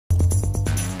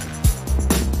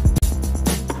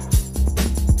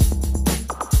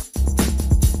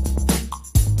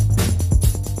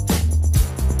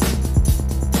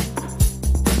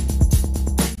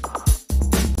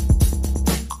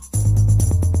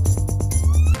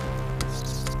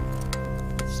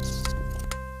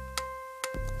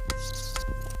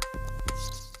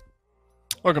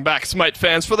Welcome back, SMITE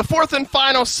fans, for the fourth and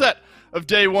final set of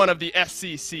day one of the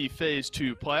SEC Phase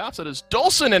 2 playoffs. It is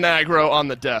Dolson and Agro on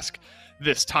the desk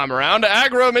this time around.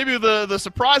 Agro, maybe the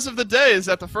surprise of the day is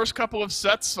that the first couple of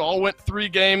sets all went 3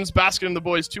 games, basketing the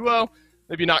boys 2-0.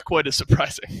 Maybe not quite as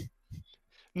surprising.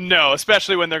 No,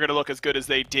 especially when they're going to look as good as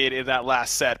they did in that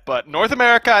last set. But North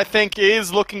America, I think,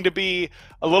 is looking to be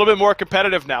a little bit more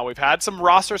competitive now. We've had some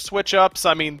roster switch-ups.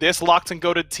 I mean, this locked and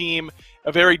goated team,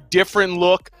 a very different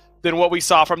look than what we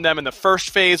saw from them in the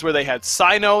first phase, where they had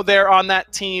Sino there on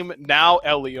that team, now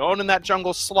El Leon in that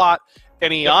jungle slot,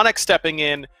 and Ionic stepping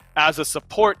in as a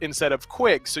support instead of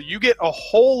Quig. So you get a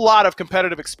whole lot of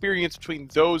competitive experience between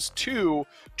those two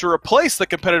to replace the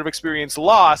competitive experience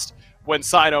lost when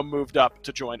Sino moved up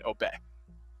to join Obey.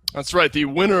 That's right. The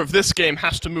winner of this game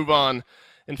has to move on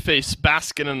and face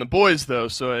Baskin and the boys, though,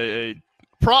 so a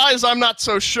prize I'm not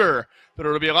so sure. But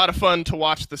it'll be a lot of fun to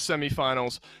watch the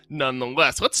semifinals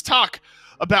nonetheless. Let's talk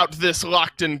about this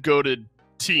locked and goated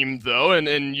team, though,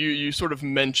 and you sort of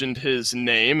mentioned his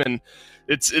name, and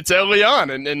it's El Leon,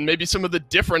 and maybe some of the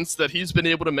difference that he's been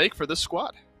able to make for this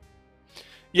squad.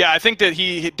 Yeah, I think that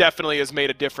he definitely has made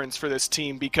a difference for this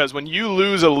team, because when you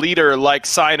lose a leader like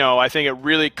Sino, I think it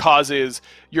really causes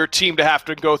your team to have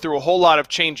to go through a whole lot of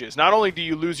changes. Not only do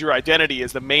you lose your identity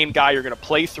as the main guy you're going to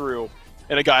play through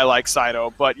in a guy like Sino,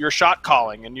 but your shot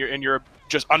calling and your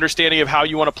just understanding of how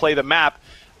you want to play the map.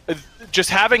 Just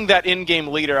having that in-game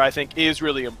leader, I think, is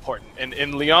really important.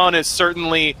 And Leon is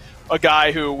certainly a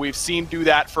guy who we've seen do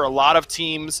that for a lot of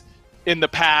teams in the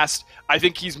past. I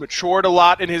think he's matured a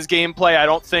lot in his gameplay. I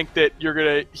don't think that you're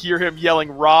going to hear him yelling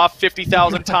raw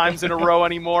 50,000 times in a row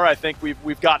anymore. I think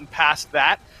we've gotten past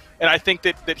that. And I think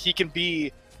that he can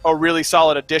be a really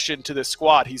solid addition to this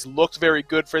squad. He's looked very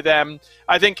good for them.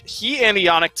 I think he and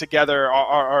Ionic together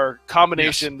are a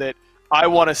combination that I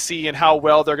want to see, and how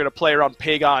well they're going to play around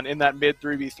Pagon in that mid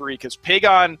 3v3, because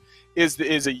Pagon is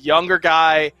a younger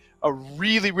guy, a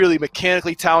really, really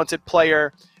mechanically talented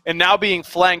player, and now being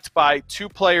flanked by 2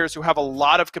 players who have a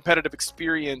lot of competitive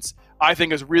experience, I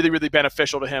think is really, really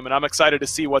beneficial to him, and I'm excited to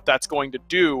see what that's going to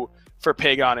do for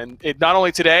Pagon, and not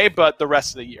only today, but the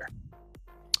rest of the year.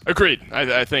 Agreed.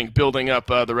 I think building up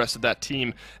the rest of that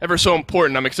team ever so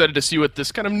important. I'm excited to see what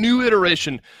this kind of new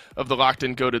iteration of the Locked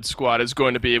and Goated squad is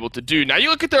going to be able to do. Now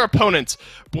you look at their opponents,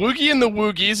 Bloogy and the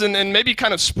Woogys, and maybe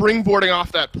kind of springboarding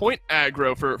off that point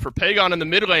aggro for Pagon in the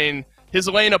mid lane. His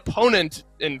lane opponent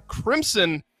in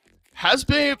Crimson has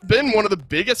been one of the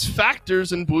biggest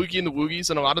factors in Bloogy and the Woogys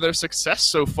and a lot of their success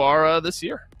so far this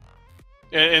year.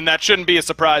 And that shouldn't be a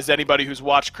surprise to anybody who's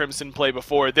watched Crimson play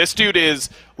before. This dude is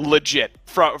legit.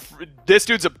 This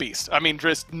dude's a beast. I mean,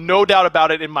 just no doubt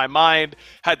about it in my mind.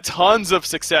 Had tons of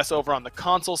success over on the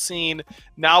console scene.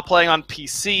 Now playing on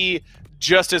PC,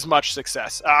 just as much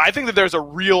success. I think that there's a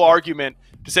real argument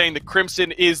to saying that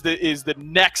Crimson is the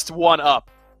next one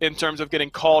up in terms of getting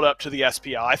called up to the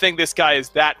SPL. I think this guy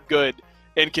is that good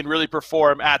and can really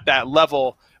perform at that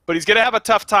level. But he's going to have a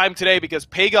tough time today, because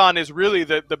Pagon is really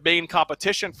the main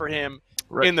competition for him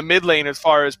in the mid lane as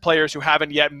far as players who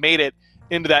haven't yet made it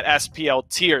into that SPL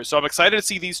tier. So I'm excited to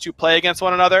see these two play against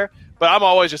one another, but I'm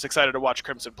always just excited to watch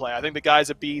Crimson play. I think the guy's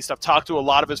a beast. I've talked to a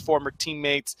lot of his former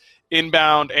teammates,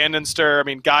 Inbound and in Stir. I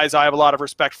mean, guys I have a lot of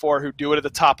respect for who do it at the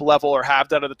top level or have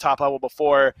done it at the top level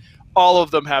before. All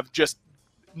of them have just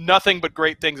nothing but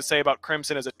great things to say about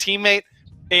Crimson as a teammate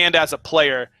and as a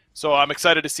player. So I'm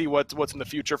excited to see what's in the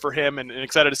future for him, and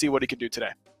excited to see what he can do today.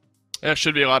 Yeah, it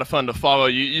should be a lot of fun to follow.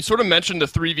 You sort of mentioned the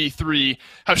 3v3,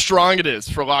 how strong it is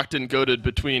for Locked and Goated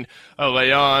between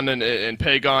Leon and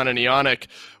Pagon and Ionic.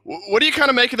 What do you kind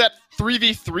of make of that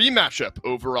 3v3 matchup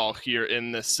overall here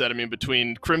in this set? I mean,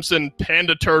 between Crimson,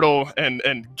 Panda Turtle,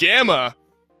 and Gamma,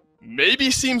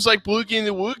 maybe seems like Bloogy and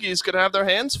the Woogys could have their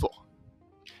hands full.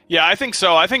 Yeah, I think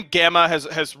so. I think Gamma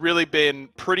has really been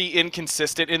pretty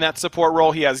inconsistent in that support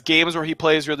role. He has games where he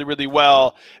plays really, really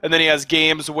well, and then he has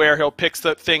games where he'll pick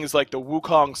things like the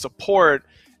Wukong support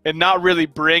and not really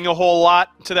bring a whole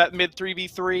lot to that mid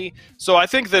 3v3. So I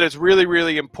think that it's really,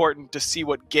 really important to see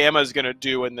what Gamma is going to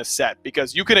do in this set,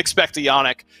 because you can expect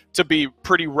Ionic to be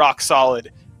pretty rock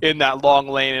solid in that long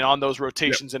lane and on those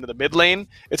rotations into the mid lane.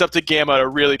 It's up to Gamma to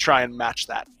really try and match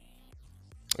that.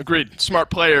 Agreed. Smart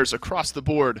players across the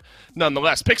board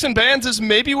nonetheless. Picks and bans is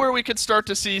maybe where we could start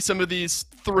to see some of these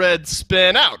threads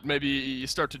spin out. Maybe you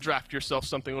start to draft yourself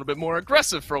something a little bit more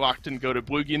aggressive for Locked and Goated.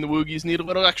 Bloogy and the Woogys need a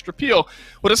little extra peel.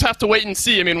 We'll just have to wait and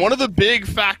see. I mean, one of the big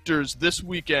factors this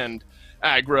weekend,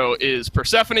 Agro, is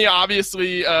Persephone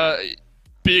obviously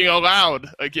being allowed,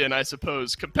 again, I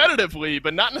suppose, competitively,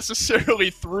 but not necessarily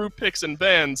through picks and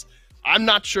bans. I'm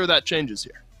not sure that changes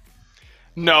here.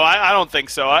 No, I don't think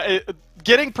so.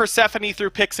 getting Persephone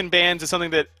through picks and bans is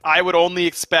something that I would only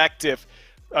expect if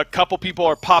a couple people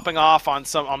are popping off on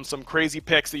some crazy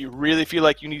picks that you really feel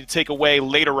like you need to take away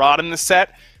later on in the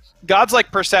set. Gods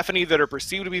like Persephone that are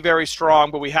perceived to be very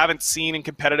strong, but we haven't seen in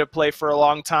competitive play for a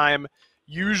long time,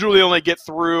 usually only get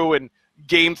through in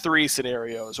Game 3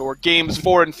 scenarios or Games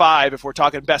 4 and 5 if we're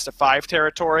talking best of 5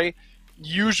 territory.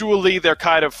 Usually they're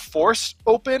kind of forced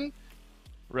open.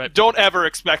 Right. Don't ever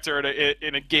expect her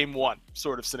in a Game 1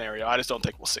 sort of scenario. I just don't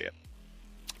think we'll see it.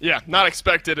 Yeah, not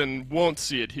expected and won't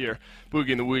see it here.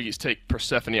 Bloogy and the Woogys take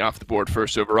Persephone off the board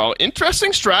first overall.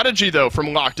 Interesting strategy, though,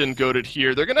 from Locked and Goated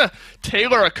here. They're going to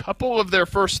tailor a couple of their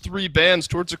first 3 bans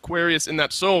towards Aquarius in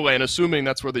that solo lane, assuming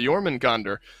that's where the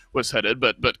Jormungandr was headed.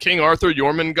 But King Arthur,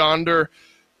 Jormungandr,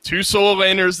 2 solo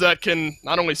laners that can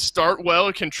not only start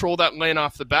well, control that lane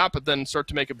off the bat, but then start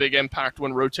to make a big impact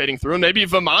when rotating through. And maybe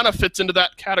Vamana fits into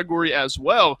that category as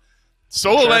well.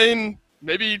 Solo lane,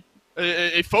 maybe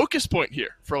a focus point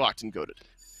here for Locked and Goated.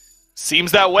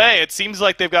 Seems that way. It seems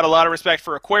like they've got a lot of respect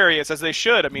for Aquarius, as they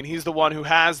should. I mean, he's the one who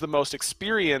has the most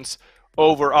experience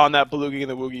over on that Bloogy and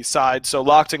the Woogys side. So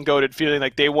Locked and Goated feeling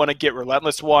like they want to get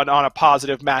Relentless One on a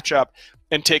positive matchup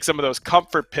and take some of those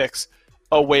comfort picks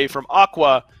away from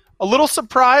Aqua. A little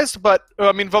surprised, but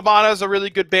I mean, Vamana is a really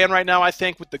good ban right now, I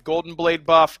think, with the Golden Blade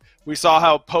buff. We saw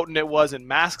how potent it was in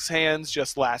Mask's hands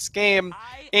just last game,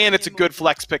 and it's a good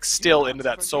flex pick still into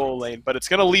that solo lane. But it's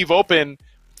going to leave open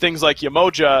things like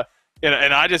Yamoja,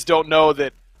 and I just don't know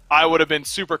that I would have been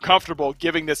super comfortable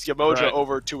giving this Yamoja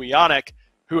over to Ionic,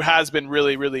 who has been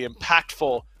really, really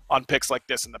impactful on picks like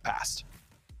this in the past.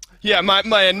 Yeah,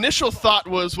 my initial thought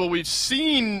was, well, we've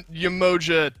seen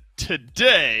Yamoja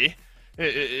today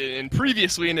and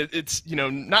previously, and it's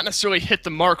not necessarily hit the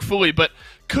mark fully, but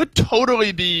could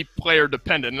totally be player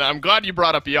dependent. And I'm glad you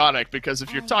brought up Ionic, because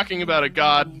if you're talking about a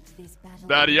god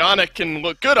that Ionic can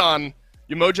look good on,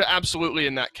 Yamoja absolutely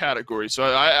in that category. So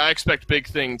I expect big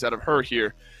things out of her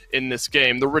here in this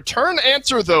game. The return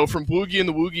answer, though, from Bloogy and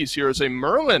the Woogys here is a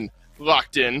Merlin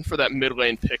locked in for that mid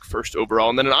lane pick first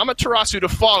overall, and then an Amaterasu to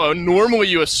follow. Normally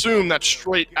you assume that's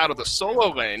straight out of the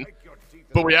solo lane,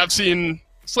 but we have seen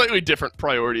slightly different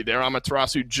priority there.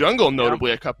 Amaterasu jungle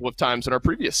notably a couple of times in our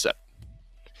previous set.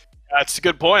 That's a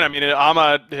good point. I mean,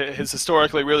 Ama has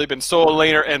historically really been solo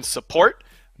laner and support.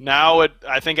 Now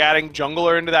I think adding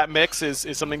jungler into that mix is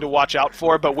something to watch out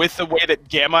for, but with the way that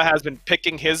Gamma has been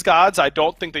picking his gods, I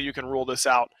don't think that you can rule this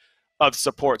out of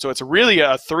support. So it's really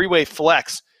a 3-way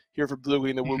flex here for Bloogy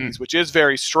and the Woogys, which is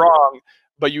very strong,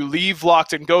 but you leave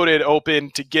Locked and Goated open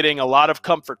to getting a lot of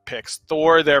comfort picks.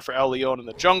 Thor there for El Leon in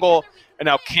the jungle, and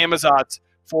now Camazotz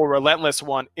for Relentless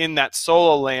One in that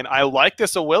solo lane. I like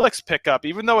this Awilix pickup,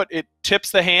 even though it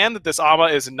tips the hand that this Ama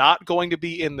is not going to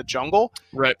be in the jungle.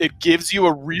 Right. It gives you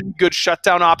a really good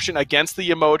shutdown option against the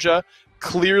Yamoja.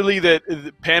 Clearly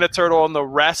the Panda Turtle and the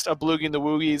rest of Bloogy and the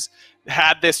Woogys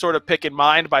had this sort of pick in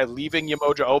mind by leaving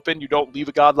Yamoja open. You don't leave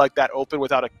a god like that open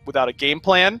without a game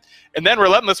plan. And then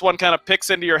Relentless One kind of picks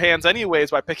into your hands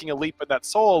anyways by picking a leap in that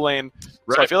solo lane.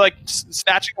 Right. So I feel like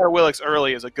snatching our Willix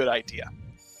early is a good idea.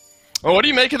 Well, what do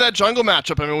you make of that jungle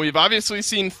matchup? I mean, we've obviously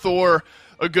seen Thor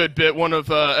a good bit, one of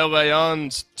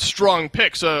Leon's strong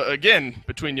picks. Again,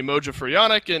 between Yamoja for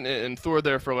Ionic and Thor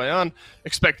there for Leon,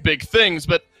 expect big things,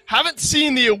 but haven't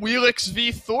seen the Awilix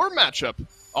v Thor matchup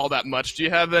all that much. Do you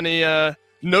have any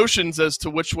notions as to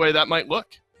which way that might look?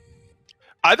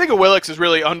 I think Awilix is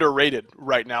really underrated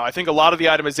right now. I think a lot of the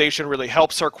itemization really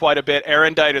helps her quite a bit.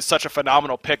 Erendite is such a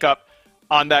phenomenal pickup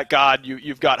on that god.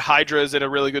 You've got Hydra's in a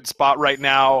really good spot right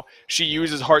now. She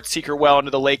uses Heartseeker well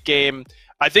into the late game.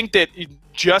 I think that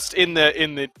just in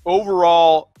the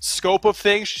overall scope of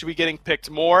things, she should be getting picked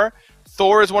more.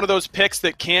 Thor is one of those picks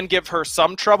that can give her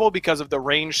some trouble because of the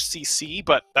range CC,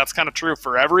 but that's kind of true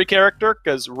for every character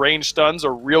because range stuns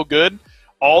are real good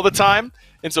all the time.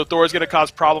 And so Thor is going to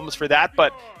cause problems for that,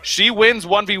 but she wins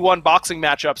 1v1 boxing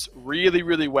matchups really,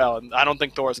 really well, and I don't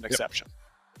think Thor is an exception.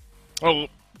 Well,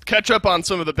 catch up on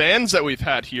some of the bans that we've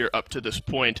had here up to this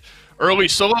point. Early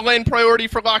solo lane priority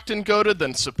for Locked and Goated,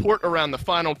 then support around the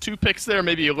final 2 picks there,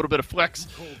 maybe a little bit of flex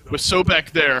with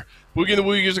Sobek there. Bloogy and the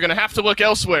Woogys are going to have to look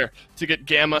elsewhere to get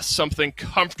Gamma something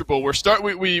comfortable.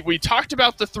 We talked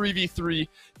about the 3v3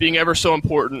 being ever so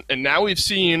important, and now we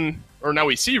see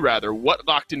what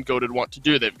Locked and Goated want to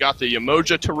do. They've got the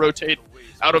Yamoja to rotate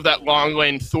out of that long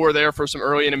lane, Thor there for some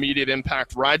early and immediate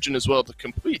impact, Raijin as well to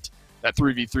complete that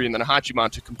 3v3, and then a Hachiman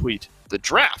to complete the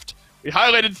draft. We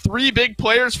highlighted 3 big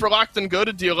players for Locked and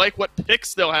Goated. Do you like what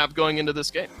picks they'll have going into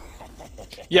this game?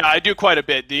 Yeah, I do quite a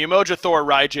bit. The Yamoja Thor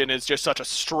Raijin is just such a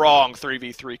strong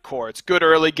 3v3 core. It's good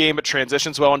early game. It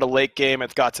transitions well into late game.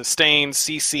 It's got sustain,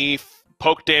 CC,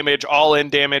 poke damage, all-in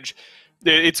damage.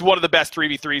 It's one of the best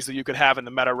 3v3s that you could have in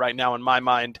the meta right now, in my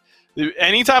mind.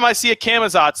 Anytime I see a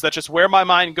Camazotz, that's just where my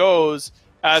mind goes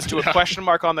as to a question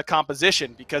mark on the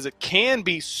composition, because it can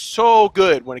be so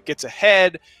good when it gets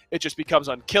ahead. It just becomes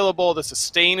unkillable. The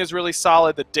sustain is really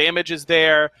solid. The damage is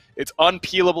there. It's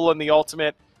unpeelable in the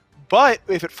ultimate. But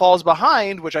if it falls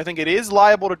behind, which I think it is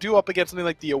liable to do up against something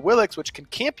like the Awilix, which can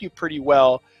camp you pretty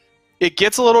well, it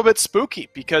gets a little bit spooky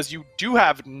because you do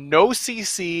have no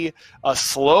CC.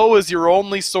 Slow is your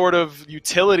only sort of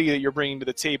utility that you're bringing to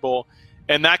the table,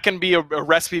 and that can be a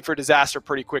recipe for disaster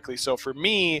pretty quickly. So for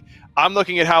me, I'm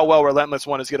looking at how well Relentless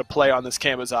One is going to play on this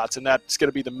Camazotz, and that's going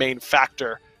to be the main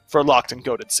factor for Locked and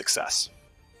Goated success.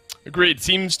 Agreed.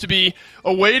 Seems to be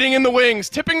awaiting in the wings,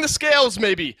 tipping the scales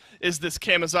maybe, is this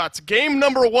Camazotz. Game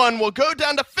number 1 will go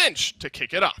down to Finch to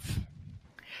kick it off.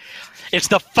 It's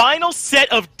the final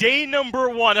set of day number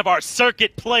 1 of our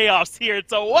circuit playoffs here.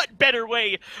 So what better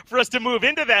way for us to move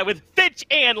into that with Finch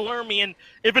and Lermy? And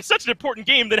if it's such an important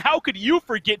game, then how could you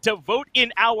forget to vote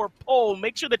in our poll?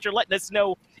 Make sure that you're letting us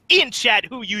know in chat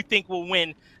who you think will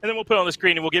win. And then we'll put it on the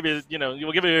screen and we'll give you,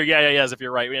 we'll give you your yeahs if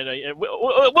you're right.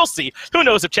 We'll see. Who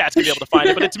knows if chat's going to be able to find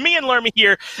it. But it's me and Lermy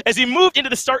here as we moved into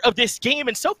the start of this game.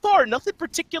 And so far, nothing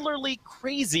particularly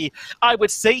crazy, I would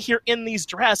say, here in these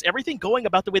drafts. Everything going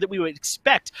about the way that we would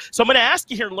expect. So I'm going to ask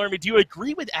you here, Lermy, do you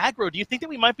agree with Aggro? Do you think that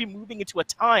we might be moving into a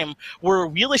time where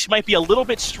Wheelish might be a little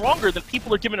bit stronger than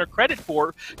people are giving her credit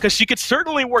for? Because she could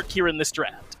certainly work here in this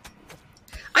draft.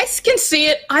 I can see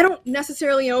it. I don't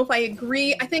necessarily know if I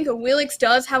agree. I think Awilix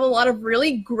does have a lot of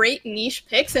really great niche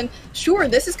picks, and sure,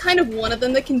 this is kind of one of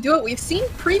them that can do it. We've seen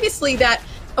previously that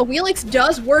Awilix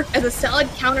does work as a solid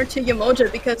counter to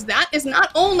Yamoja, because that is not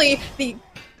only the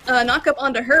knock up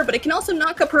onto her, but it can also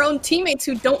knock up her own teammates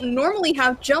who don't normally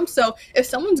have jumps. So if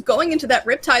someone's going into that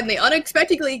Riptide and they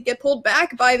unexpectedly get pulled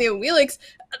back by the Awilix,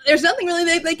 there's nothing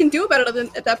really they can do about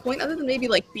it at that point, other than maybe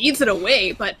like beads it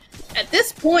away. But at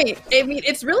this point, I mean,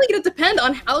 it's really going to depend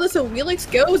on how this Awilix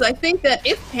goes. I think that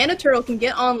if Panda Turtle can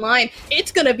get online,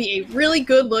 it's going to be a really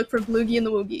good look for Bloogy and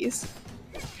the Woogys.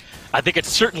 I think it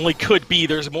certainly could be.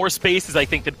 There's more spaces, I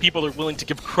think, that people are willing to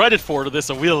give credit for to this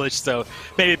Awilix, so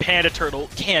maybe Panda Turtle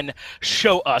can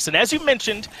show us. And as you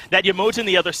mentioned, that Yamoja on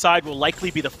the other side will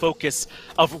likely be the focus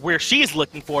of where she's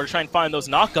looking for to try and find those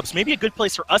knockups. Maybe a good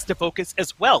place for us to focus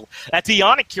as well. That's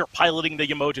Ionic here piloting the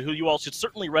Yamoja, who you all should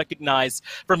certainly recognize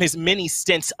from his many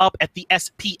stints up at the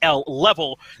SPL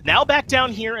level. Now back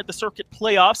down here at the circuit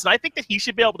playoffs, and I think that he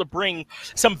should be able to bring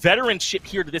some veteranship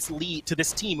here to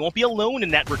this team. He won't be alone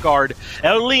in that regard.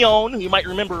 El Leon, who you might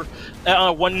remember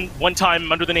one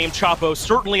time under the name Chapo,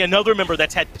 certainly another member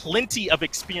that's had plenty of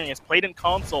experience, played in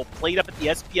console, played up at the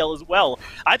SPL as well.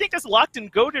 I think this locked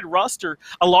and goated roster,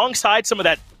 alongside some of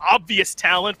that obvious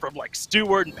talent from like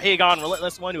Stewart and Pagon,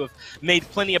 Relentless One, who have made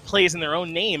plenty of plays in their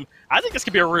own name, I think this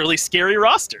could be a really scary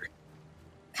roster.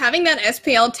 Having that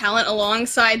SPL talent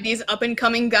alongside these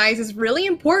up-and-coming guys is really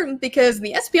important, because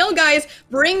the SPL guys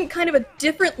bring kind of a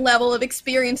different level of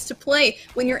experience to play.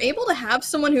 When you're able to have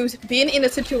someone who's been in a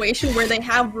situation where they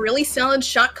have really solid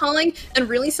shot calling and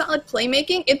really solid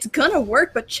playmaking, it's gonna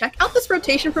work. But check out this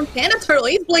rotation from Panda Turtle.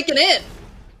 He's blinking in.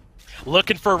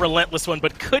 Looking for a Relentless One,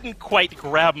 but couldn't quite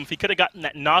grab him. If he could have gotten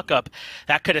that knock-up,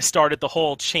 that could have started the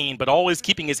whole chain, but always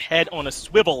keeping his head on a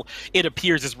swivel, it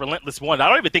appears, is Relentless One. I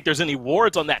don't even think there's any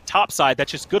wards on that top side.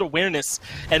 That's just good awareness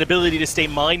and ability to stay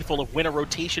mindful of when a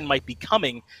rotation might be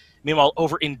coming. Meanwhile,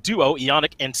 over in duo,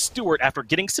 Ionic and Stewart, after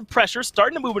getting some pressure,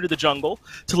 starting to move into the jungle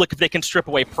to look if they can strip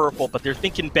away Purple, but they're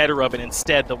thinking better of it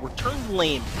instead. They'll return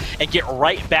lane and get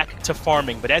right back to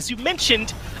farming. But as you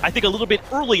mentioned, I think a little bit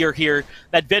earlier here,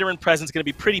 that veteran presence is going to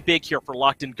be pretty big here for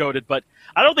Locked and Goated, but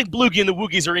I don't think Bloogy and the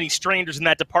Woogys are any strangers in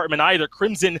that department either.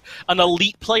 Crimson, an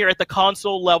elite player at the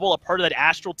console level, a part of that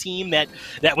Astral team that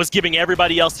was giving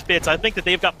everybody else fits. I think that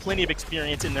they've got plenty of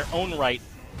experience in their own right.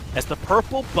 As the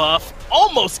purple buff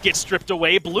almost gets stripped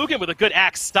away, Bloogan with a good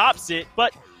axe stops it,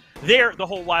 but there, the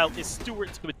whole while, is Stewart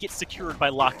who would get secured by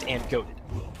Locked and Goated.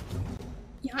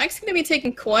 Yonic's going to be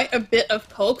taking quite a bit of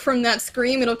poke from that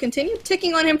Scream. It'll continue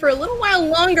ticking on him for a little while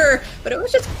longer, but it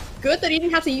was just good that he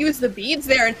didn't have to use the beads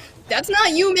there. And that's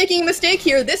not you making a mistake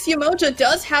here. This Yamoja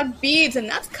does have beads, and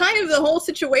that's kind of the whole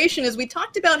situation. As we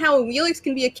talked about how Wheelix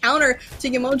can be a counter to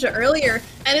Yamoja earlier,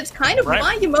 and it's kind of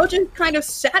why Yamoja kind of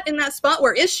sat in that spot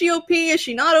where is she OP, is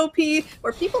she not OP,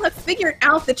 where people have figured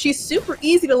out that she's super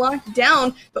easy to lock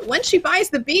down, but when she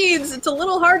buys the beads, it's a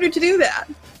little harder to do that.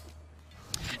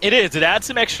 It is. It adds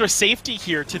some extra safety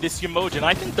here to this Yamoja, and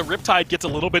I think the Riptide gets a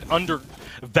little bit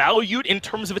valued in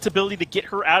terms of its ability to get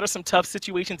her out of some tough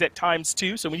situations at times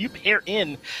too. So when you pair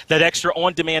in that extra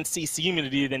on-demand CC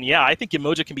immunity, then yeah, I think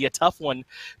Emoja can be a tough one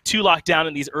to lock down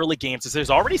in these early games, as there's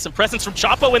already some presence from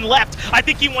Chapo in left. I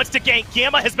think he wants to gank.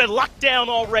 Gamma has been locked down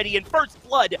already, and first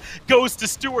blood goes to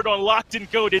Stewart on Locked and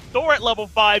Goaded. Thor at level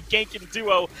 5, ganking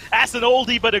duo. That's an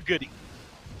oldie but a goodie.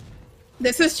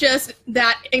 This is just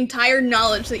that entire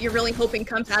knowledge that you're really hoping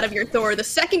comes out of your Thor. The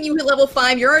second you hit level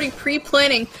 5, you're already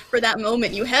pre-planning for that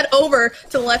moment. You head over to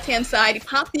the left-hand side, you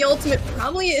pop the ultimate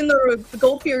probably in the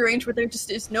Gold Fury range where there just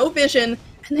is no vision,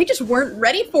 and they just weren't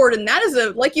ready for it, and that is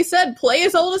a, like you said, play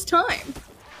as old as time.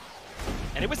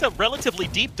 And it was a relatively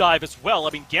deep dive as well.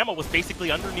 I mean, Gamma was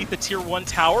basically underneath the tier 1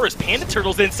 tower as Panda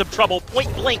Turtle's in some trouble.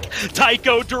 Point blank,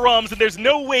 Tycho drums, and there's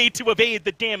no way to evade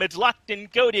the damage. Locked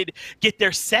and Goaded get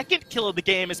their second kill of the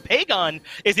game as Pagon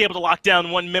is able to lock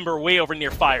down one member way over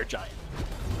near Fire Giant.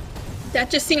 That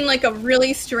just seemed like a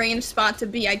really strange spot to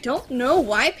be. I don't know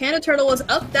why Panda Turtle was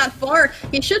up that far.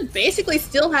 He should basically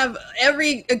still have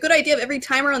a good idea of every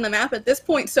timer on the map at this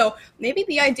point, so maybe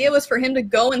the idea was for him to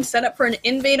go and set up for an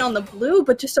invade on the blue,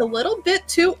 but just a little bit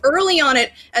too early on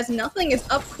it, as nothing is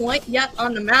up quite yet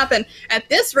on the map, and at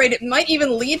this rate it might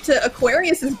even lead to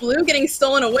Aquarius's blue getting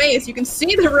stolen away, as you can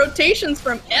see the rotations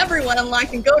from everyone on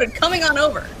Locked and Goaded coming on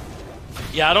over.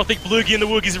 Yeah, I don't think Bloogy and the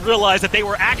Woogys realized that they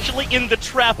were actually in the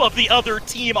trap of the other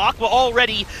team. Aqua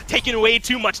already taking way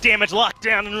too much damage.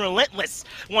 Lockdown and Relentless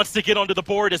wants to get onto the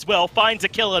board as well. Finds a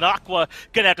kill, and Aqua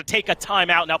gonna have to take a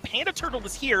timeout. Now, Panda Turtle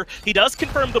is here. He does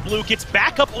confirm the blue, gets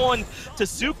back up on to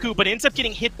Zuku, but ends up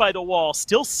getting hit by the wall.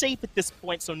 Still safe at this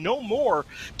point, so no more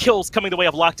kills coming the way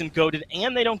of Locked and Goaded,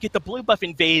 and they don't get the blue buff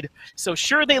invade. So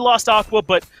sure, they lost Aqua,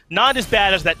 but not as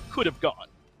bad as that could have gone.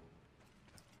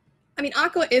 I mean,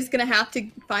 Aqua is going to have to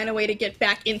find a way to get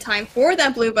back in time for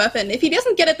that blue buff, and if he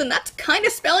doesn't get it, then that's kind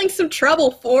of spelling some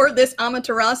trouble for this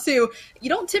Amaterasu. You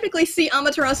don't typically see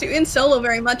Amaterasu in solo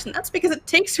very much, and that's because it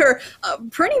takes her a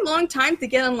pretty long time to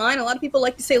get online. A lot of people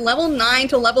like to say level 9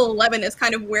 to level 11 is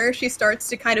kind of where she starts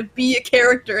to kind of be a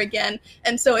character again,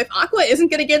 and so if Aqua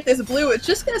isn't going to get this blue, it's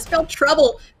just going to spell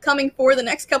trouble coming for the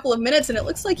next couple of minutes, and it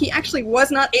looks like he actually was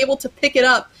not able to pick it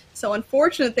up, so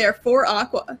unfortunate there for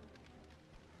Aqua.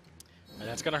 And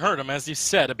that's going to hurt him, as you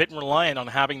said, a bit reliant on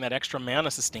having that extra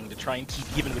mana sustain to try and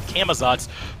keep even with Camazotz,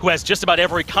 who has just about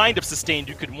every kind of sustain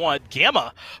you could want.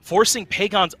 Gamma forcing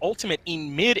Pagon's ultimate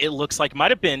in mid, it looks like,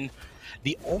 might have been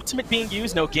the ultimate being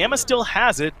used. No, Gamma still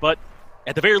has it, but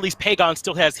at the very least, Pagon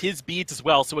still has his beads as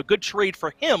well, so a good trade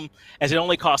for him, as it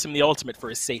only costs him the ultimate for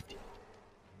his safety.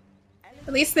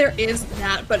 At least there is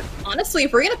that, but honestly,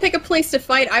 if we're going to pick a place to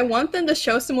fight, I want them to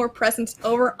show some more presence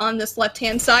over on this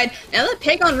left-hand side. Now that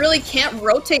Pagon really can't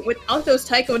rotate without those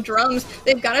Taiko drums,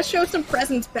 they've got to show some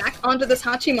presence back onto this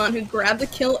Hachiman who grabbed the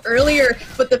kill earlier,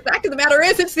 but the fact of the matter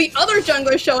is, it's the other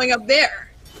jungler showing up there.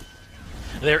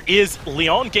 There is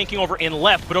Leon ganking over in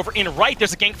left, but over in right,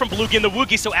 there's a gank from Bloogy and the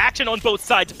Woogys, so action on both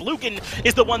sides. Bloogy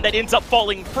is the one that ends up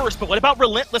falling first, but what about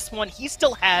Relentless One? He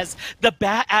still has the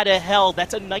bat out of hell.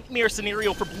 That's a nightmare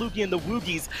scenario for Bloogy and the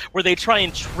Woogys, where they try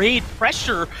and trade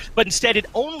pressure, but instead it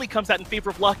only comes out in favor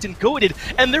of Locked and Goaded,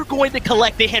 and they're going to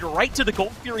collect. They head right to the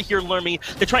Gold Fury here, Lermy,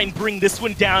 to try and bring this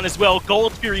one down as well.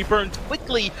 Gold Fury burned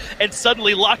quickly, and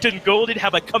suddenly Locked and Goaded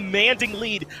have a commanding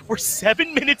lead. We're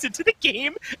 7 minutes into the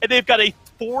game, and they've got a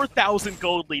 4,000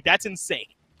 gold lead. That's insane.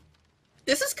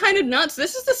 This is kind of nuts.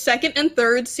 This is the second and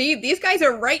third seed. These guys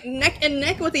are right neck and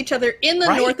neck with each other in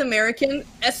the North American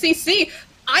SCC.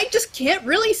 I just can't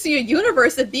really see a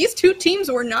universe that these two teams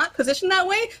were not positioned that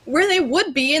way, where they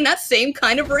would be in that same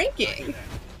kind of ranking.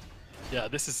 Yeah,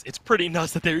 it's pretty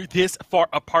nuts that they're this far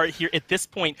apart here at this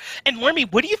point. And Lermy,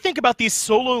 what do you think about these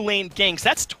solo lane ganks?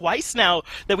 That's twice now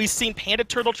that we've seen Panda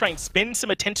Turtle try and spend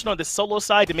some attention on the solo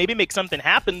side to maybe make something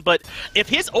happen, but if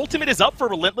his ultimate is up for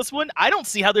Relentless One, I don't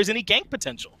see how there's any gank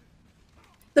potential.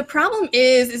 The problem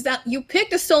is that you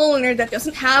picked a solo laner that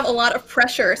doesn't have a lot of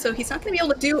pressure, so he's not going to be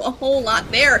able to do a whole lot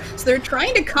there. So they're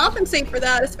trying to compensate for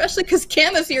that, especially because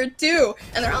Cam is here too,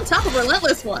 and they're on top of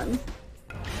Relentless One.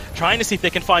 Trying to see if they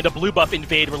can find a blue buff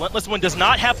invade. Relentless One does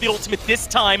not have the ultimate this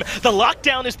time. The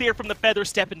lockdown is there from the Feather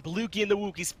Step, and Bloogy and the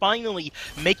Woogys finally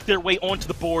make their way onto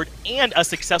the board and a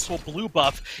successful blue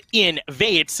buff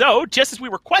invade. So, just as we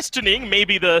were questioning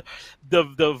maybe the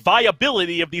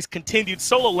viability of these continued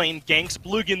solo lane ganks,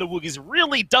 Bloogy and the Woogys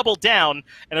really double down,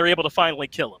 and they're able to finally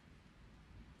kill him.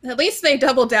 At least they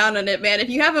double down on it, man. If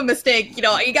you have a mistake, you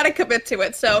know, you gotta commit to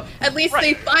it. So at least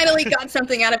they finally got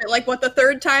something out of it. Like, what, the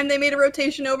third time they made a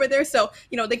rotation over there? So,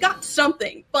 you know, they got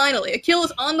something, finally. A kill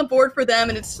is on the board for them,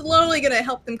 and it's slowly gonna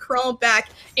help them crawl back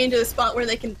into the spot where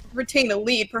they can retain the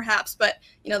lead, perhaps. But,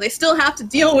 you know, they still have to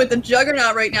deal with the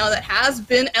juggernaut right now that has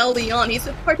been Leon. He's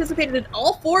participated in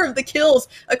all 4 of the kills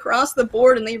across the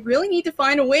board, and they really need to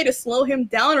find a way to slow him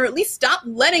down, or at least stop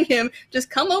letting him just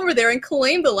come over there and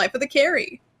claim the life of the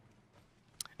carry.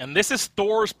 And this is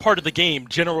Thor's part of the game,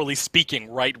 generally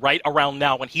speaking, right around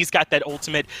now, when he's got that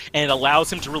ultimate and it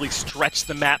allows him to really stretch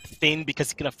the map thin because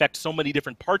he can affect so many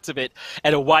different parts of it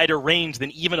at a wider range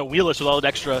than even a Wheelish with all that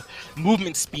extra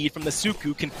movement speed from the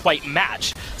Suku can quite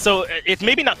match. So it's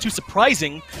maybe not too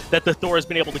surprising that the Thor has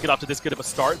been able to get off to this good of a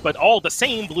start, but all the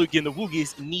same, Bloogy and the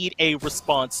Woogys need a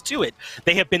response to it.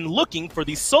 They have been looking for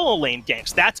these solo lane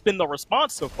ganks. That's been the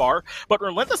response so far, but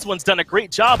Relentless One's done a great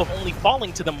job of only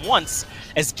falling to them once,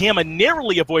 as Gamma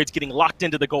narrowly avoids getting locked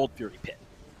into the Gold Fury pit.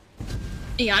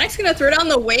 Ionic's going to throw down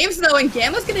the waves, though, and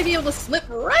Gamma's going to be able to slip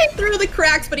right through the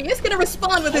cracks, but he is going to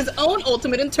respond with his own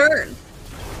ultimate in turn.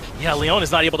 Yeah, Leon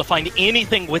is not able to find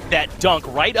anything with that dunk.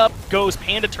 Right up goes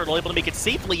Panda Turtle, able to make it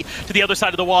safely to the other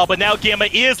side of the wall, but now Gamma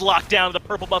is locked down in the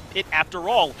purple buff pit after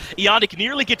all. Ionic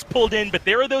nearly gets pulled in, but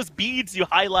there are those beads you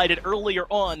highlighted earlier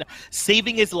on,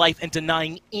 saving his life and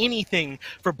denying anything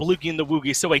for Bloogy and the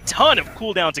Woogys. So a ton of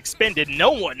cooldowns expended. No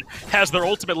one has their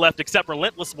ultimate left except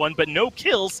Relentless One, but no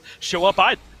kills show up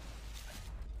either.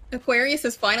 Aquarius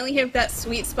has finally hit that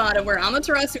sweet spot of where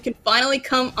Amaterasu can finally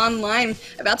come online.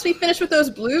 About to be finished with those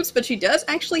blues, but she does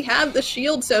actually have the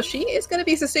shield, so she is going to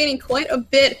be sustaining quite a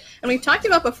bit. And we've talked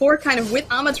about before, kind of with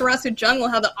Amaterasu jungle,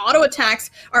 how the auto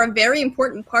attacks are a very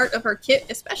important part of her kit,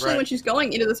 especially when she's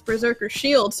going into this Berserker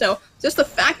shield. So just the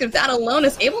fact of that alone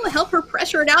is able to help her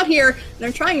pressure it out here. And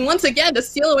they're trying once again to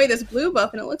steal away this blue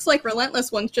buff, and it looks like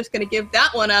Relentless One's just going to give that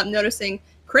one up, noticing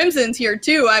Crimson's here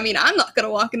too. I mean, I'm not going to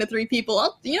walk into 3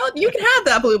 people. You know, you can have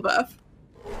that blue buff.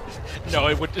 No,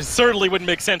 it certainly wouldn't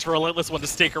make sense for a Relentless One to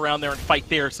stick around there and fight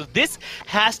there. So this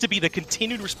has to be the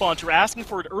continued response. You were asking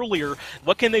for it earlier.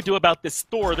 What can they do about this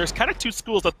Thor? There's kind of 2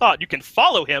 schools of thought. You can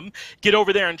follow him, get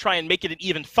over there and try and make it an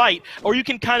even fight, or you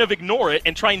can kind of ignore it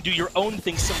and try and do your own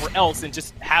thing somewhere else and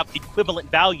just have equivalent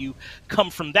value come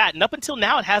from that. And up until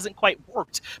now, it hasn't quite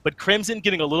worked. But Crimson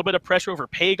getting a little bit of pressure over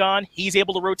Pagon. He's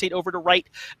able to rotate over to right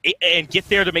and get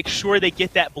there to make sure they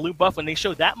get that blue buff. When they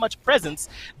show that much presence,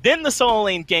 then the solo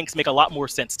lane ganks make a lot more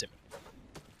sense to me.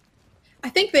 I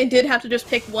think they did have to just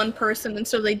pick one person, and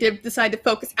so they did decide to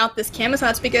focus out this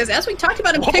Camazotz, because as we talked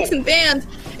about in picks and bans,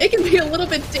 it can be a little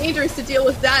bit dangerous to deal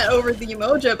with that over the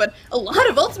Emoja, but a lot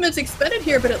of ultimates expended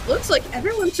here, but it looks like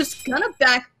everyone's just gonna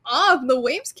back off. The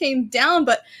waves came down,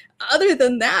 but other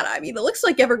than that, I mean, it looks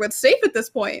like everyone's safe at this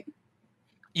point.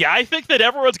 Yeah, I think that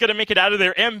everyone's going to make it out of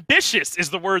there. Ambitious is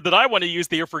the word that I want to use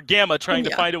there for Gamma, trying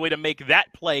to find a way to make that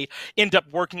play end up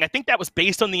working. I think that was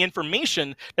based on the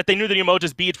information that they knew that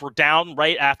Emoja's beads were down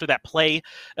right after that play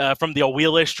from the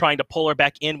Wheelish, trying to pull her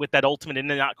back in with that ultimate and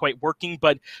not quite working.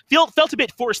 But felt a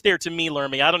bit forced there to me,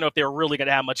 Lermy. I don't know if they were really going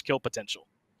to have much kill potential.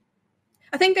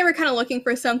 I think they were kind of looking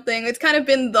for something. It's kind of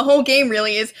been the whole game,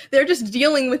 really, is they're just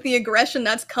dealing with the aggression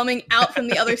that's coming out from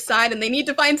the other side, and they need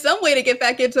to find some way to get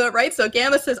back into it, right? So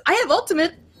Gamma says, I have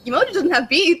ultimate. Emoji doesn't have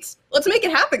beats. Let's make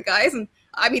it happen, guys. And,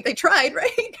 I mean, they tried,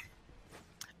 right?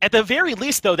 At the very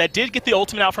least, though, that did get the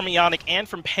ultimate out from Ionic and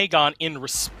from Pagon in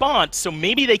response, so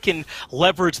maybe they can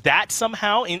leverage that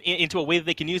somehow into a way that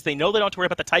they can use. They know they don't have to worry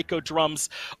about the Tycho drums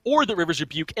or the River's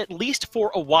Rebuke, at least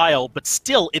for a while, but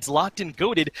still, it's Locked and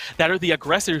Goated that are the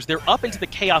aggressors. They're up into the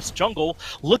Chaos Jungle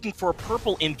looking for a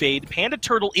purple invade. Panda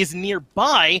Turtle is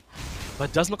nearby,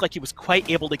 but doesn't look like he was quite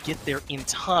able to get there in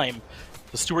time.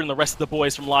 The Steward and the rest of the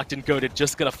boys from Locked and Goated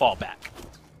just going to fall back.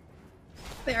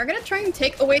 They are going to try and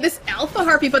take away this Alpha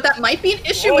Harpy, but that might be an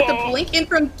issue with the blink in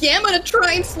from Gamma to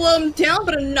try and slow him down,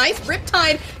 but a nice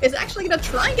Riptide is actually going to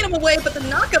try and get him away, but the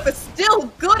knockup is still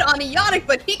good on Ionic,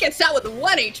 but he gets out with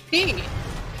 1 HP.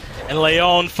 And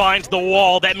Leon finds the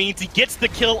wall. That means he gets the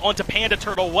kill onto Panda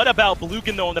Turtle. What about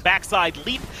Bloogan, though, on the backside?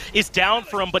 Leap is down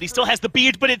for him, but he still has the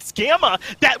bead, but it's Gamma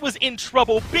that was in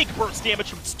trouble. Big burst damage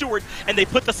from Stewart, and they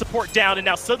put the support down, and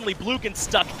now suddenly Bloogan's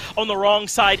stuck on the wrong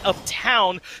side of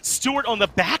town. Stewart on the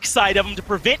backside of him to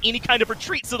prevent any kind of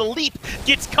retreat, so the leap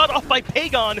gets cut off by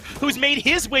Pagon, who's made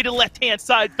his way to left-hand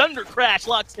side. Thunder Crash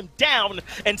locks him down,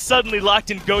 and suddenly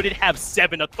Locked and Goated have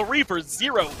 7, a 3 for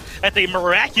 0 that they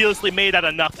miraculously made out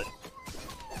of nothing.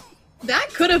 That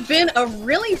could have been a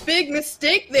really big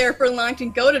mistake there for Locked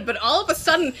and Goated, but all of a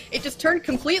sudden, it just turned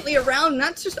completely around, and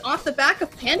that's just off the back of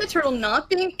Panda Turtle not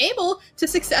being able to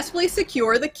successfully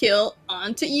secure the kill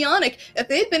onto Ionic. If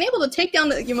they'd been able to take down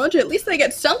the Yamoja, at least they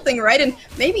get something, right? And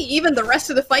maybe even the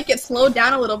rest of the fight gets slowed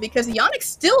down a little, because Ionic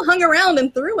still hung around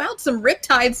and threw out some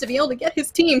Riptides to be able to get his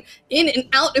team in and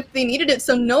out if they needed it,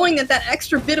 so knowing that that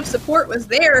extra bit of support was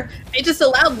there, it just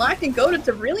allowed Locked and Goated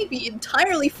to really be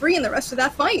entirely free in the rest of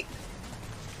that fight.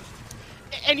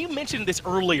 And you mentioned this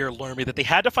earlier, Lermy, that they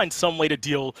had to find some way to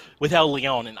deal with El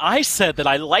Leon, and I said that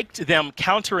I liked them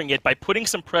countering it by putting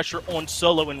some pressure on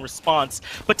Solo in response,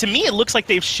 but to me it looks like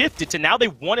they've shifted to now they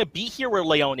want to be here where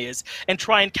Leon is and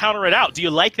try and counter it out. Do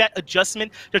you like that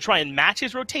adjustment to try and match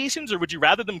his rotations, or would you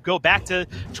rather them go back to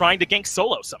trying to gank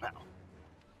Solo somehow?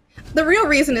 The real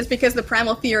reason is because the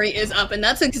Primal Fury is up, and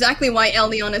that's exactly why El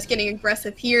Leon is getting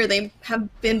aggressive here. They have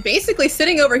been basically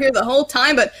sitting over here the whole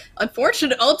time, but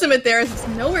unfortunate ultimate there is it's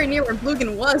nowhere near where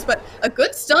Bloogan was, but a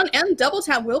good stun and double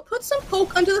tap will put some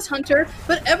poke onto this Hunter,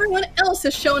 but everyone else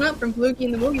has shown up from Bloogie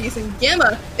and the Woogys, and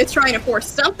Gamma is trying to force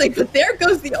something, but there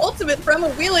goes the ultimate from a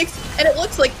Wheelix, and it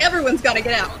looks like everyone's got to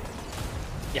get out.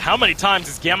 Yeah, how many times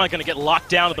is Gamma going to get locked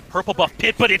down to the purple buff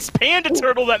pit? But it's Panda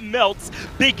Turtle that melts.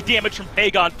 Big damage from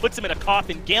Pagon, puts him in a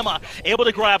coffin. Gamma able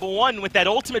to grab one with that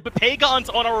ultimate, but Pagon's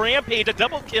on a rampage, a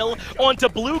double kill onto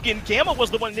Bloogan. Gamma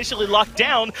was the one initially locked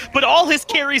down, but all his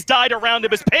carries died around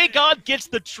him as Pagon gets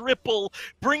the triple,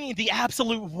 bringing the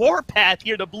absolute warpath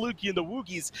here to Bloogie and the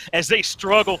Woogys as they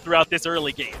struggle throughout this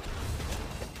early game.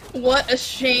 What a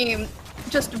shame.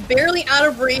 Just barely out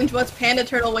of range was Panda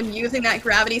Turtle when using that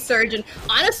Gravity Surge, and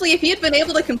honestly, if he had been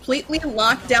able to completely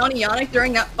lock down Ionic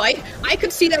during that fight, I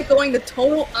could see that going the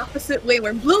total opposite way,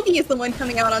 where Bloogie is the one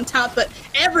coming out on top, but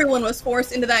everyone was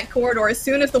forced into that corridor as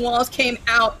soon as the walls came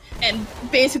out, and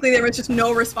basically there was just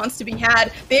no response to be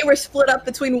had. They were split up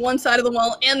between one side of the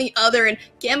wall and the other, and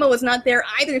Gamma was not there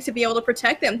either to be able to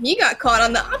protect them. He got caught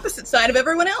on the opposite side of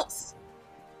everyone else.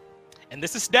 And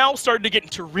this is now starting to get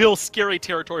into real scary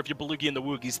territory if you're Bloogie and the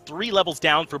Woogys. 3 levels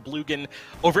down for Bloogan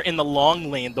over in the long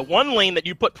lane. The one lane that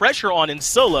you put pressure on in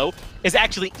solo is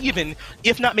actually even,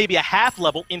 if not maybe a half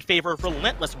level, in favor of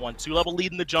Relentless one. 2-level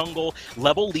lead in the jungle,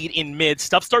 level lead in mid.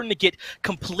 Stuff starting to get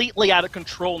completely out of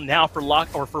control now for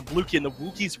Bloogie and the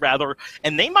Woogys, rather.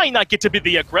 And they might not get to be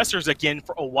the aggressors again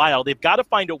for a while. They've got to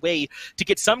find a way to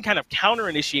get some kind of counter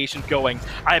initiation going.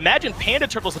 I imagine Panda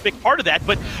Turtle's a big part of that,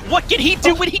 but what can he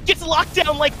do when he gets locked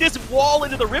down like this? Wall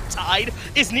into the Riptide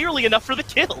is nearly enough for the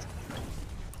kill.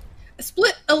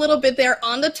 Split a little bit there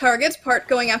on the targets, part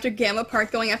going after Gamma,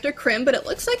 part going after Crim, but it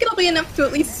looks like it'll be enough to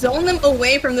at least zone them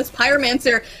away from this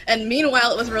Pyromancer, and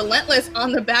meanwhile it was Relentless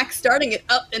on the back starting it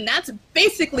up, and that's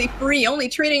basically free, only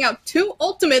trading out 2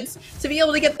 ultimates to be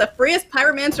able to get the freest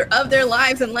Pyromancer of their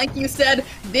lives, and like you said,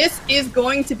 this is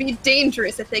going to be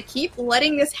dangerous. If they keep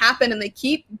letting this happen and they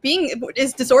keep being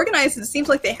as disorganized as it seems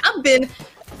like they have been,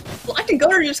 Black and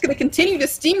Goat are just going to continue to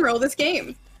steamroll this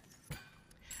game.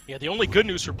 Yeah, the only good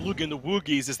news for Bloogie and the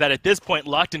Woogys is that at this point,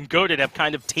 Locked and Goated have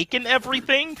kind of taken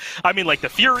everything. I mean, like, the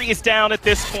Fury is down at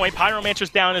this point, Pyromancer's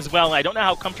down as well, and I don't know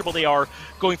how comfortable they are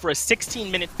going for a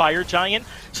 16-minute Fire Giant,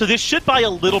 so this should buy a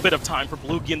little bit of time for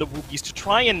Bloogie and the Woogys to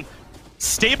try and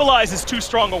stabilize is too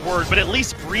strong a word, but at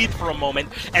least breathe for a moment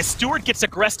as Stewart gets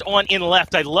aggressed on in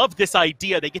left. I love this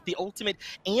idea. They get the ultimate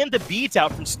and the beads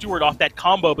out from Stewart off that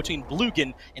combo between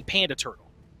Bloogan and Panda Turtle.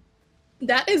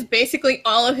 That is basically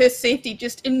all of his safety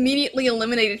just immediately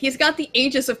eliminated. He's got the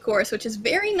Aegis, of course, which is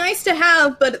very nice to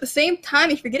have, but at the same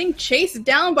time, if you're getting chased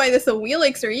down by this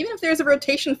Wheelix, or even if there's a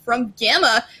rotation from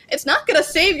Gamma, it's not going to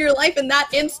save your life in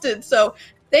that instant, so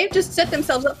they've just set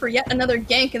themselves up for yet another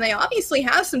gank, and they obviously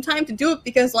have some time to do it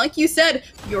because, like you said,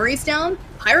 Fury's down,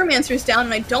 Pyromancer's down,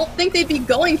 and I don't think they'd be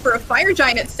going for a Fire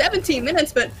Giant at 17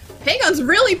 minutes, but Pagon's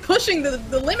really pushing the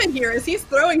limit here as he's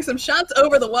throwing some shots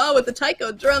over the wall with the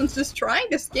Taiko drums, just trying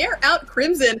to scare out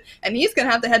Crimson, and he's going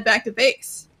to have to head back to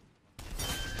base.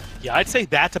 Yeah, I'd say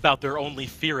that's about their only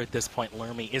fear at this point,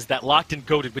 Lermy, is that Locked and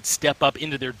Goated would step up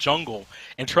into their jungle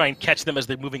and try and catch them as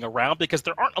they're moving around, because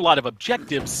there aren't a lot of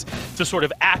objectives to sort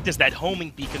of act as that homing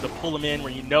beacon to pull them in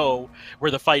where you know where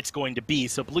the fight's going to be.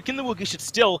 So Bloogie and the Woogys should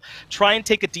still try and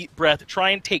take a deep breath, try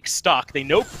and take stock. They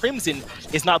know Crimson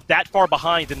is not that far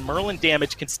behind, and Merlin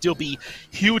damage can still be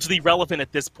hugely relevant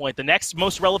at this point. The next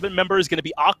most relevant member is going to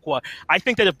be Aqua. I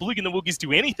think that if Bloogie and the Woogys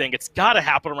do anything, it's got to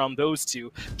happen around those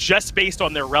two, just based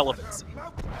on their relevance.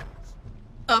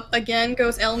 Up again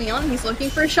goes El Neon. He's looking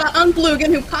for a shot on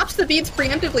Bloogan, who pops the beads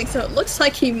preemptively, so it looks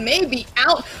like he may be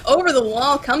out. Over the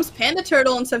wall comes Panda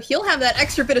Turtle, and so he'll have that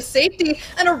extra bit of safety,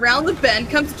 and around the bend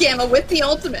comes Gamma with the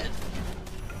ultimate.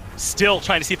 Still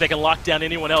trying to see if they can lock down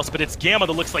anyone else, but it's Gamma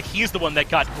that looks like he's the one that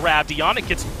got grabbed. Ionic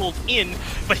gets pulled in,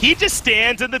 but he just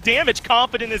stands in the damage,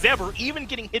 confident as ever, even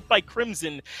getting hit by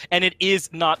Crimson, and it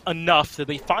is not enough. So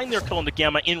they find their kill on the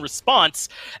Gamma in response,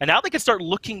 and now they can start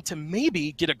looking to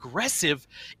maybe get aggressive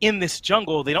in this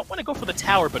jungle. They don't want to go for the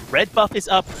tower, but red buff is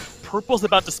up, purple's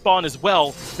about to spawn as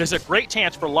well. There's a great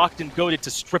chance for Locked and Goaded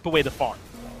to strip away the farm.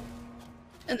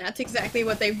 And that's exactly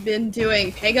what they've been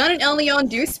doing. Pagon and Elyon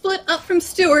do split up from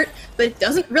Stewart, but it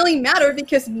doesn't really matter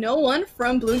because no one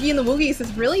from Bloogy and the Woogys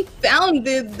has really found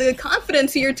the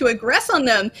confidence here to aggress on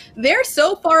them. They're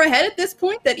so far ahead at this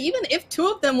point that even if two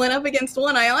of them went up against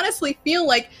one, I honestly feel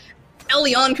like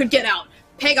Elyon could get out,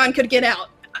 Pagon could get out.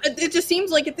 It just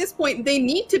seems like at this point they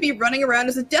need to be running around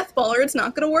as a death ball or it's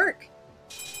not going to work.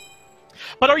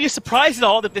 But are you surprised at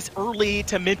all that this early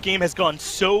to mid game has gone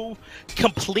so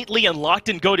completely in Locked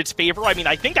and Goated's favor? I mean,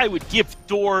 I think I would give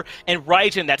Thor and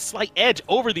Raijin that slight edge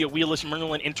over the Awelish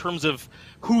Merlin in terms of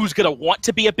who's going to want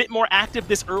to be a bit more active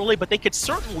this early, but they could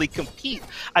certainly compete,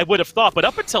 I would have thought. But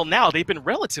up until now, they've been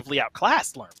relatively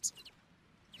outclassed, Lerms.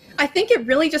 I think it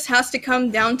really just has to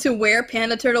come down to where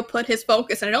Panda Turtle put his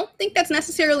focus, and I don't think that's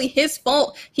necessarily his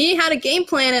fault. He had a game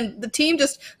plan, and the team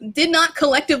just did not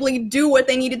collectively do what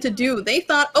they needed to do. They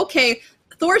thought, okay,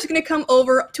 Thor's going to come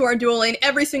over to our dual lane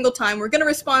every single time. We're going to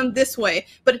respond this way.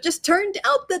 But it just turned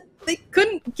out that they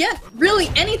couldn't get really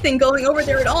anything going over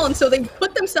there at all, and so they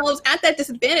put themselves at that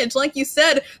disadvantage. Like you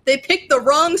said, they picked the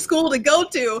wrong school to go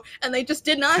to, and they just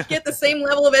did not get the same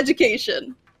level of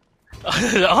education.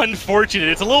 Unfortunate.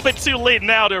 It's a little bit too late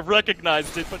now to have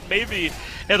recognized it, but maybe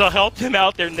it'll help them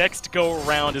out their next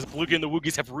go-around as Bloogy and the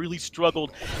Woogys have really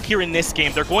struggled here in this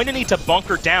game. They're going to need to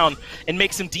bunker down and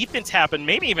make some defense happen,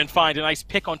 maybe even find a nice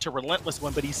pick onto Relentless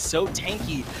One, but he's so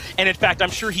tanky. And in fact,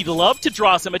 I'm sure he'd love to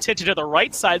draw some attention to the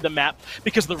right side of the map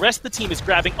because the rest of the team is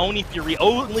grabbing Oni Fury.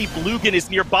 Only Bloogan is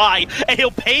nearby, and he'll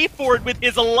pay for it with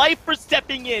his life for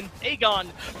stepping in. Pagon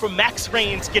from max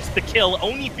range gets the kill.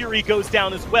 Oni Fury goes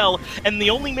down as well. And the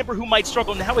only member who might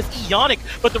struggle now is Ionic,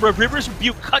 but the River's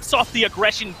Rebuke cuts off the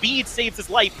aggression. Bede saves his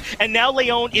life, and now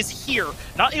Leon is here,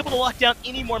 not able to lock down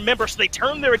any more members, so they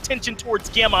turn their attention towards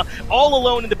Gamma, all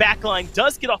alone in the backline,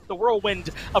 does get off the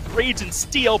whirlwind of Rage and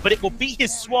Steel, but it will be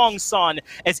his swan song,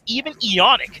 as even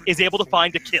Ionic is able to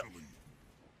find a kill.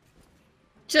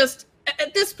 Just,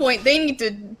 at this point, they need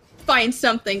to find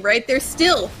something, right? They're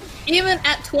still, even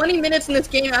at 20 minutes in this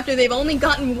game after they've only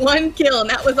gotten one kill, and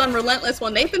that was on Relentless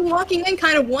One, they've been walking in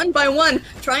kind of one by one,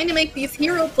 trying to make these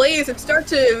hero plays and start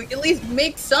to at least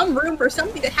make some room for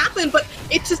something to happen, but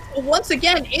it just, once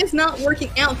again, is not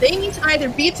working out. They need to either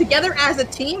be together as a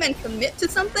team and commit to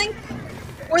something,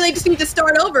 or they just need to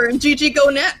start over and GG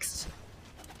go next.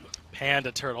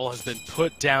 Panda Turtle has been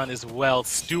put down as well.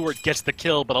 Stewart gets the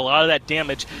kill, but a lot of that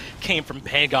damage came from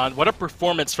Pagon. What a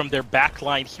performance from their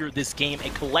backline here this game. A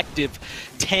collective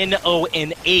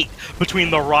 10-0-8 between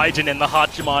the Raijin and the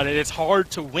Hachiman, and it's hard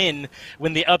to win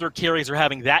when the other carries are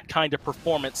having that kind of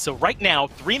performance. So right now,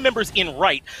 3 members in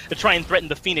right to try and threaten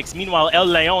the Phoenix. Meanwhile, El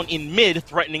Leon in mid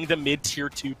threatening the mid tier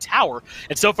 2 tower.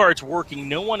 And so far it's working.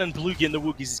 No one on Bloogy and the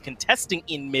Woogys is contesting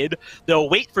in mid. They'll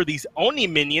wait for these Oni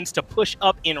minions to push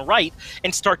up in right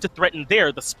and start to threaten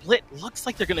there. The split looks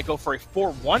like they're going to go for a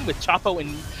 4-1 with Chapo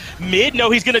in mid. No,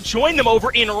 he's going to join them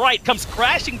over in right. Comes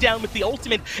crashing down with the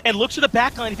ultimate and looks to the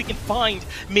backline if he can find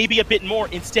maybe a bit more.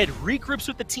 Instead, regroups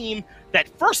with the team. That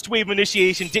first wave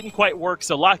initiation didn't quite work,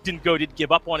 so Locked and Goated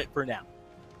give up on it for now.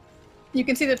 You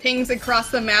can see the pings across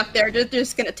the map there. They're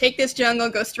just going to take this jungle,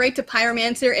 go straight to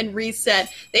Pyromancer, and reset.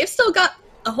 They've still got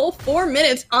a whole 4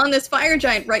 minutes on this Fire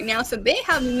Giant right now, so they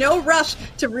have no rush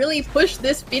to really push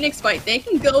this Phoenix fight. They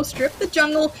can go strip the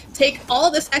jungle, take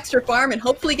all this extra farm, and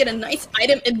hopefully get a nice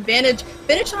item advantage,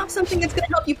 finish off something that's going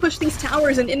to help you push these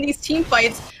towers and in these team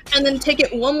fights, and then take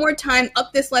it one more time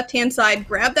up this left-hand side,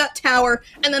 grab that tower,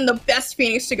 and then the best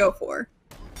Phoenix to go for.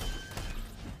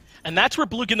 And that's where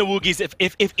Bloogy and the Woogys,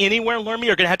 if anywhere, Lermy,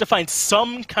 are going to have to find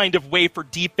some kind of way for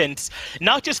defense,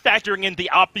 not just factoring in the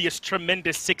obvious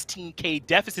tremendous 16k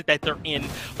deficit that they're in,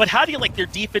 but how do you like their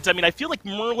defense? I mean, I feel like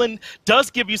Merlin does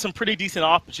give you some pretty decent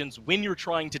options when you're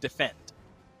trying to defend.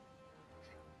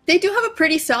 They do have a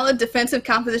pretty solid defensive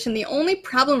composition. The only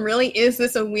problem really is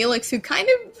this Awelix, who kind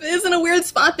of is in a weird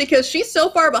spot because she's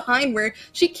so far behind where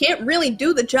she can't really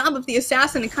do the job of the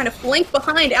assassin and kind of flank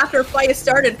behind after a fight has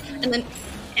started and then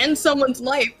end someone's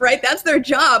life, right? That's their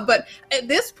job. But at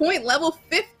this point, level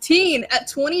 15 at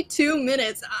 22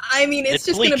 minutes, I mean, it's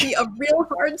just going to be a real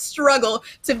hard struggle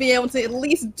to be able to at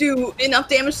least do enough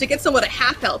damage to get someone at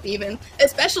half health even,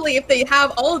 especially if they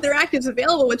have all of their actives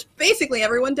available, which basically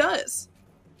everyone does.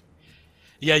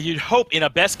 Yeah, you'd hope in a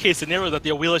best-case scenario that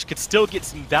the Wheelish could still get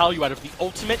some value out of the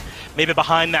ultimate, maybe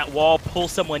behind that wall, pull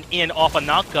someone in off a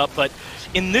knock-up, but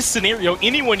in this scenario,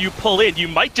 anyone you pull in, you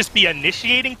might just be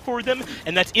initiating for them,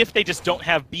 and that's if they just don't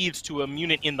have beads to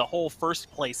immune it in the whole first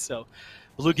place, so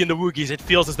Bloogy and the Woogys, it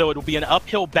feels as though it will be an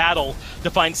uphill battle to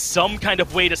find some kind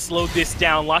of way to slow this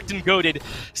down. Locked and Goated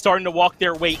starting to walk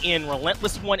their way in.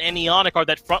 Relentless One and Ionic are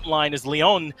that front line as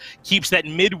Leon keeps that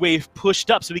mid-wave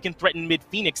pushed up so he can threaten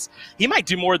mid-Phoenix. He might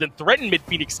do more than threaten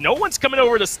mid-Phoenix. No one's coming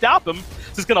over to stop him.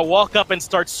 He's going to walk up and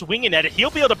start swinging at it.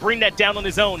 He'll be able to bring that down on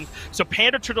his own. So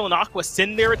Panda, Turtle, and Aqua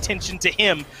send their attention to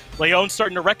him. Leon's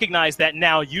starting to recognize that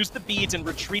now. Use the beads and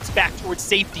retreats back towards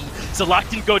safety. So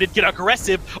Locked and Goated get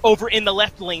aggressive over in the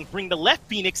left lane, bring the left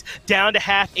Phoenix down to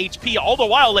half HP. All the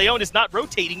while, Leon is not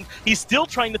rotating. He's still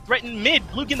trying to threaten mid.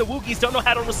 Bloogy and the Woogys don't know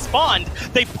how to respond.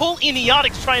 They pull in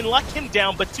Iotic to try and lock him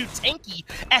down, but too tanky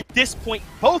at this point.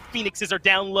 Both Phoenixes are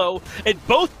down low, and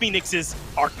both Phoenixes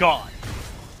are gone.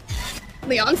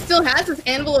 Leon still has his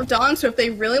Anvil of Dawn, so if they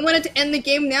really wanted to end the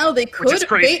game now, they could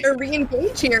bait or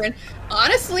re-engage here. And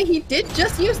honestly, he did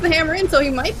just use the hammer in, so he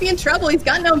might be in trouble. He's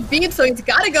got no bead, so he's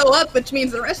got to go up, which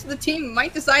means the rest of the team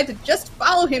might decide to just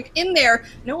follow him in there.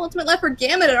 No ultimate left for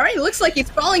Gambit. It already looks like he's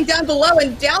falling down below,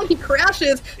 and down he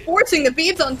crashes, forcing the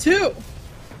beads on 2.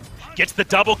 Gets the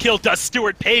double kill, does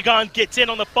Stewart. Pagon gets in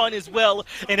on the fun as well,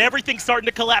 and everything's starting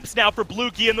to collapse now for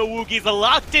Bloogy and the Woogys. The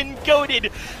Locked and Goated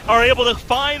are able to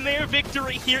find their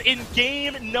victory here in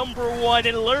game number 1.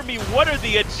 And Lermy, what are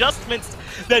the adjustments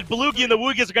that Bloogy and the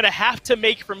Woogys are going to have to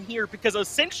make from here? Because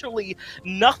essentially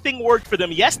nothing worked for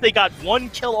them. Yes, they got 1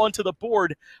 kill onto the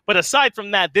board, but aside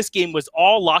from that, this game was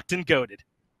all Locked and Goated.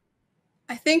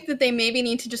 I think that they maybe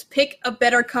need to just pick a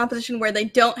better composition where they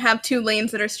don't have 2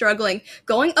 lanes that are struggling.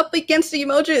 Going up against the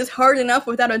Emoji is hard enough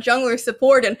without a jungler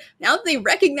support, and now that they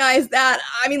recognize that,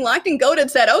 I mean, Locked and Goated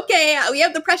said, okay, we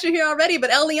have the pressure here already, but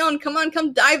El Leon, come on,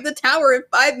 come dive the tower in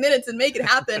 5 minutes and make it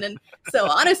happen. And so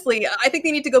honestly, I think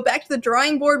they need to go back to the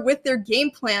drawing board with their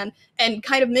game plan and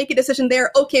kind of make a decision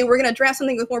there. Okay, we're going to draft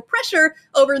something with more pressure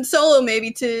over in solo maybe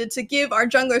to give our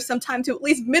junglers some time to at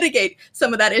least mitigate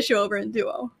some of that issue over in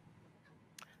duo.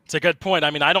 It's a good point.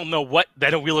 I mean, I don't know what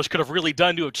that Wheelish could have really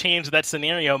done to have changed that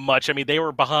scenario much. I mean, they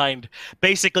were behind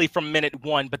basically from minute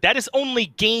 1, but that is only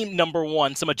game number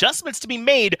 1. Some adjustments to be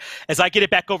made as I get it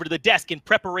back over to the desk in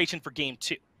preparation for game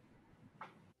 2.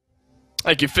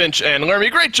 Thank you, Finch and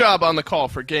Lermy. Great job on the call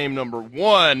for game number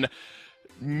 1.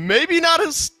 Maybe not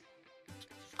as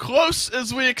close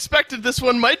as we expected this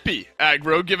one might be,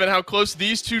 Aggro, given how close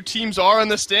these 2 teams are in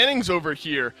the standings over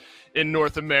here in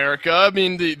North America. I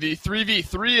mean, the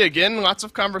 3v3, again, lots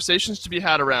of conversations to be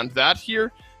had around that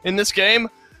here in this game.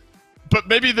 But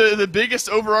maybe the biggest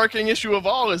overarching issue of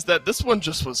all is that this one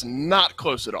just was not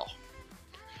close at all.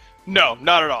 No,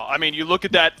 not at all. I mean, you look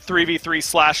at that 3v3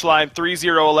 slash line,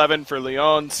 3-0-11 for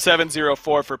Leon,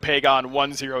 7-0-4 for Pagon,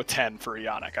 1-0-10 for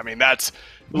Ionic. I mean, that's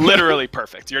literally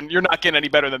perfect. You're not getting any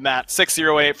better than that.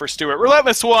 6-0-8 for Stewart.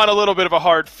 Relentless One, a little bit of a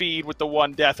hard feed with the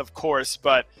 1 death, of course,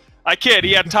 but I kid,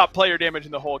 he had top player damage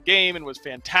in the whole game and was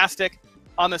fantastic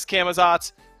on this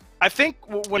Camazotz. I think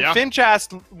when Finch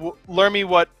asked Lermy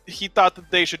what he thought that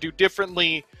they should do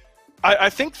differently, I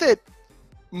think that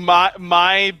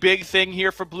my big thing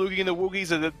here for Bloogy and the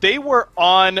Woogys is that they were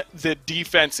on the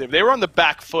defensive. They were on the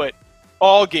back foot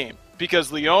all game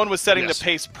because Leon was setting the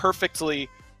pace perfectly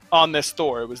on this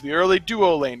Thor. It was the early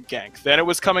duo lane gank. Then it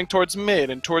was coming towards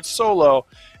mid and towards solo.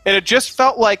 And it just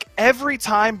felt like every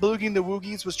time Bloogy and the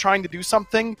Woogys was trying to do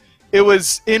something, it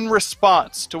was in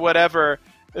response to whatever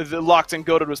the Locked and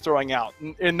Goated was throwing out.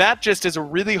 And that just is a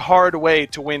really hard way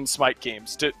to win Smite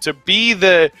games. To be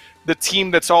the team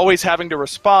that's always having to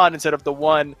respond instead of the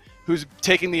one who's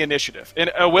taking the initiative. And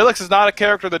Willix is not a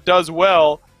character that does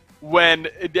well when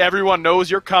everyone knows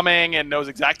you're coming and knows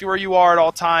exactly where you are at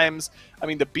all times. I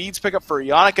mean, the beads pickup for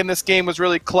Ionic in this game was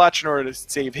really clutch in order to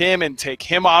save him and take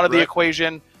him out of the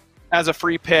equation as a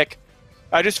free pick.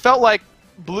 I just felt like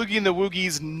Bloogy and the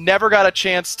Woogys never got a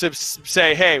chance to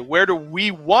say, hey, where do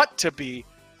we want to be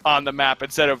on the map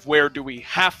instead of where do we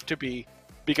have to be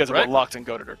because of what Locked and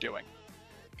Goated are doing.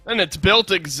 And it's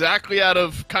built exactly out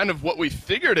of kind of what we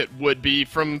figured it would be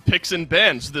from picks and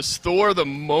bans. This Thor, the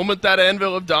moment that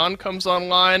Anvil of Dawn comes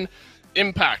online,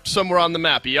 impact somewhere on the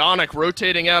map. Ionic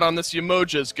rotating out on this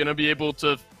Yamoja is going to be able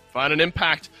to find an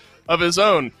impact of his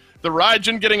own. The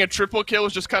Raijin getting a triple kill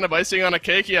was just kind of icing on a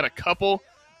cake. He had a couple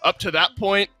up to that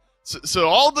point. So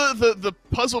all the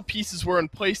puzzle pieces were in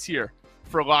place here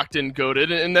for Locked and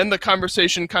Goated. And then the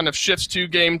conversation kind of shifts to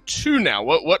game 2 now.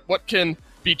 What can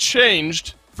be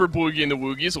changed for Bloogy and the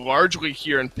Woogys, largely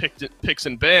here in picks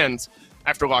and bans?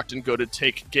 after Locked and Goated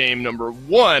take game number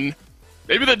 1.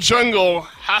 Maybe the jungle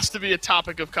has to be a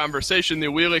topic of conversation. The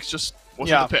Wheelix just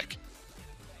wasn't the pick.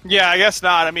 Yeah, I guess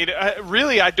not. I mean,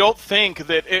 really, I don't think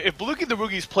that if Bloogy the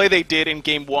Woogys play they did in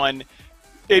game 1,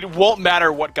 it won't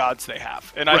matter what gods they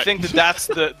have. And I think that that's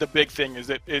the big thing, is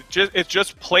that it's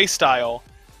just play style.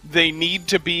 They need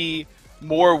to be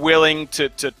more willing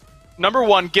to number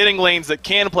one, getting lanes that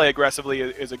can play aggressively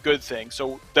is a good thing.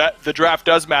 So that the draft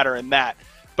does matter in that.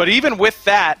 But even with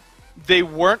that, they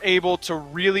weren't able to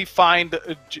really find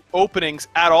openings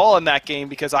at all in that game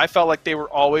because I felt like they were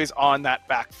always on that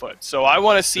back foot. So I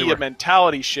want to see a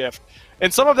mentality shift.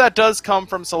 And some of that does come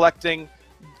from selecting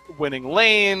winning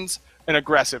lanes, an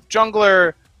aggressive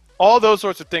jungler. All those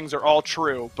sorts of things are all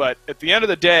true. But at the end of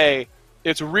the day,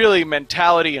 it's really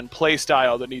mentality and play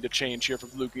style that need to change here for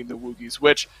Bloogy and the Woogys,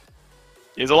 which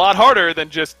is a lot harder than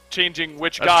just changing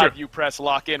which god you press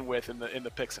lock in with in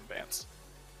the picks and bans.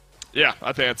 Yeah,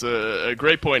 I think that's a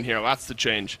great point here. Lots to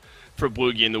change for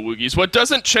Bloogy and the Woogys. What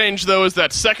doesn't change, though, is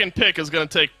that second pick is going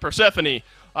to take Persephone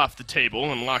off the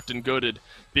table, and Locked and Goated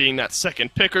being that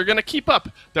second pick are going to keep up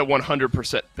that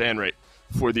 100% ban rate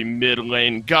for the mid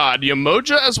lane god.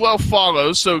 Yamoja as well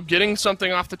follows, so getting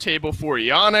something off the table for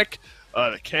Yannick,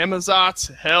 the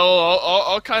Kamazots, hell,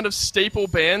 all kind of staple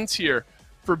bans here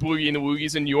for Bloogy and the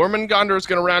Woogys, and Jormungandr is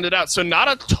going to round it out. So not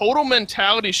a total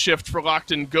mentality shift for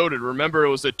Locked and Goated. Remember, it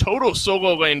was a total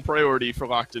solo lane priority for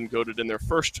Locked and Goated in their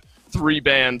first 3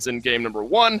 bans in game number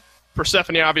 1.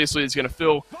 Persephone obviously is going to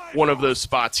fill one of those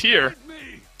spots here.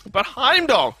 But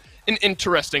Heimdall, an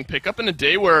interesting pickup in a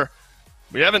day where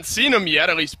we haven't seen him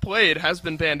yet, at least played, has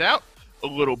been banned out a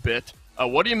little bit.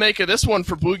 What do you make of this one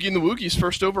for Bloogy and the Woogys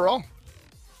first overall?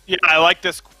 Yeah, I like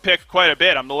this pick quite a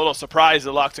bit. I'm a little surprised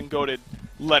that Locked and Goated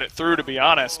let it through, to be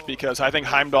honest, because I think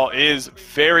Heimdall is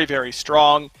very, very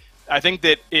strong. I think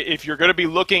that if you're going to be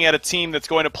looking at a team that's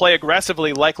going to play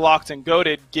aggressively like Locked and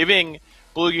Goated, giving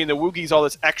Bloogy and the Woogys all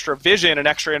this extra vision and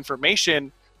extra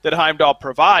information that Heimdall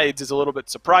provides is a little bit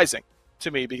surprising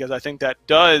to me, because I think that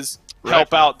does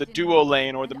help out the duo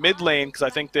lane or the mid lane, because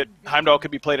I think that Heimdall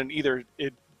could be played in either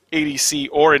ADC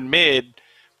or in mid.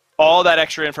 All that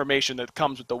extra information that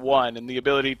comes with the 1 and the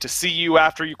ability to see you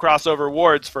after you cross over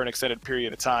wards for an extended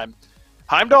period of time.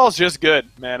 Heimdall's just good,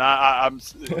 man. I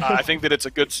think that it's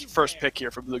a good first pick here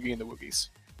for Bloogy and the Woogys.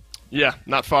 Yeah,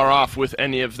 not far off with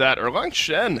any of that. Erlang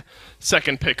Shen,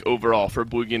 second pick overall for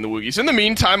Bloogy and the Woogys. In the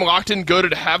meantime, Locked and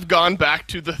Goated have gone back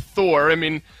to the Thor. I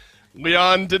mean,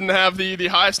 Leon didn't have the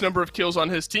highest number of kills on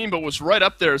his team, but was right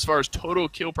up there as far as total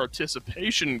kill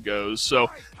participation goes. So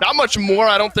not much more,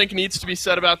 I don't think, needs to be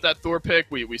said about that Thor pick.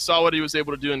 We saw what he was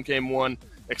able to do in Game 1.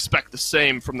 Expect the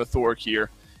same from the Thor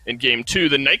here in Game 2.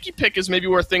 The Nike pick is maybe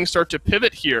where things start to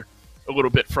pivot here a little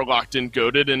bit for Locked and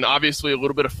Goated, and obviously a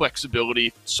little bit of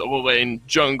flexibility, solo lane,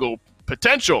 jungle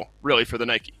potential, really, for the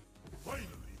Nike.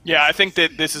 Yeah, I think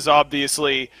that this is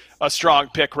obviously a strong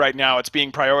pick right now. It's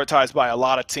being prioritized by a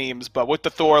lot of teams, but with the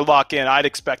Thor lock-in, I'd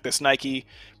expect this Nike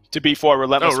to be for a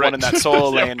relentless one in that solo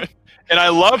lane. And I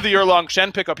love the Erlang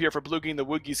Shen pick up here for Bloogy and the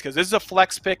Woogys, because this is a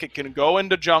flex pick. It can go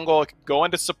into jungle, it can go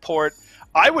into support.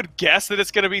 I would guess that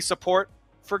it's going to be support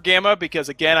for Gamma, because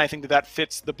again, I think that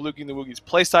fits the Bloogy and the Woogys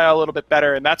playstyle a little bit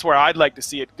better, and that's where I'd like to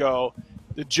see it go.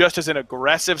 Just as an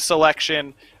aggressive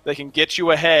selection that can get you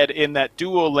ahead in that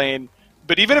duo lane.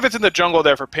 But even if it's in the jungle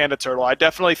there for Panda Turtle, I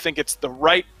definitely think it's the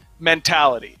right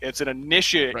mentality. It's an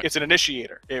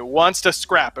initiator. It wants to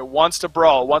scrap. It wants to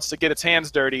brawl. It wants to get its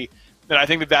hands dirty. And I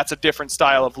think that that's a different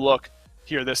style of look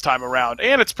here this time around.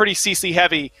 And it's pretty CC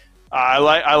heavy. I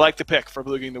like the pick for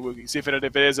Bloogy and the Woogys, if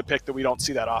it is a pick that we don't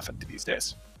see that often these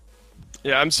days.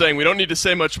 Yeah, I'm saying we don't need to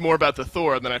say much more about the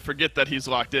Thor, then I forget that he's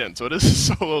locked in. So it is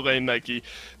a solo lane Nike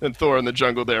and Thor in the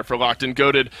jungle there for Locked and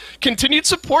Goated. Continued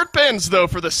support bans, though,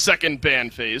 for the second ban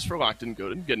phase for Locked and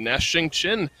Goated. Ganesh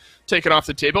Xingqian taken off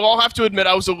the table. I'll have to admit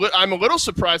I'm a little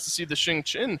surprised to see the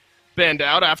Xingqian banned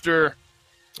out after,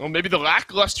 well, maybe the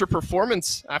lackluster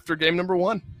performance after game number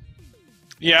 1.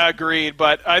 Yeah, agreed.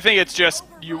 But I think it's just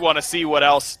you want to see what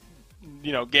else,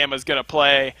 Gamma's going to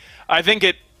play.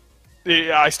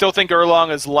 I still think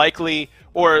Erlang is likely,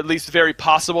 or at least very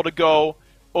possible, to go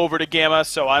over to Gamma,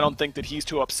 so I don't think that he's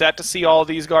too upset to see all of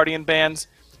these Guardian bans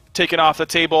taken off the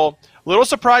table. A little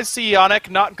surprised to see Yannick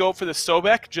not go for the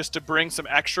Sobek, just to bring some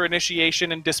extra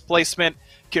initiation and displacement.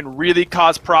 Can really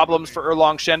cause problems for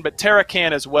Erlang Shen, but Terra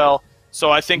can as well. So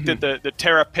I think that the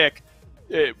Terra pick,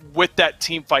 with that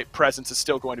team fight presence, is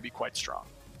still going to be quite strong.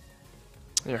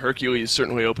 Yeah, Hercules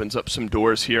certainly opens up some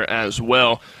doors here as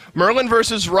well. Merlin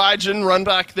versus Raijin, run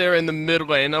back there in the mid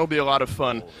lane. That'll be a lot of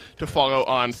fun to follow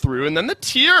on through. And then the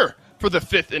tier for the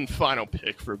 5th and final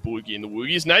pick for Bloogy and the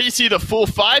Woogys. Now you see the full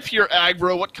 5 here,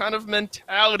 Agbro. What kind of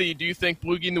mentality do you think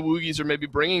Bloogy and the Woogys are maybe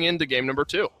bringing into game number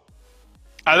 2?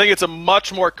 I think it's a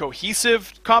much more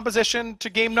cohesive composition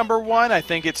to game number 1. I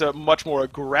think it's a much more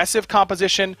aggressive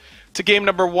composition to game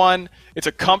number 1. It's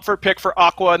a comfort pick for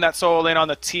Aqua in that solo lane on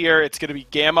the tier. It's going to be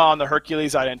Gamma on the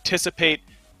Hercules, I'd anticipate,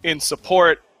 in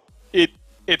support.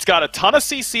 It's got a ton of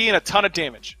CC and a ton of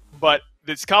damage, but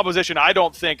this composition I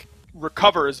don't think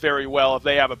recovers very well if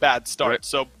they have a bad start. Right.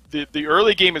 So the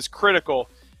early game is critical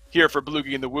here for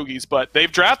Bloogy and the Woogys, but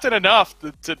they've drafted enough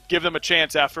to give them a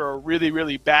chance after a really,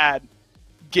 really bad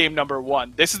game number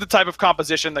 1. This is the type of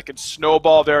composition that can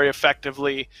snowball very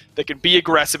effectively, that can be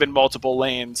aggressive in multiple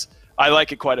lanes. I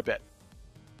like it quite a bit.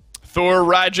 Thor,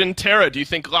 Raj, and Terra, do you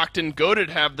think Locked and Goated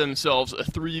have themselves a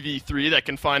 3v3 that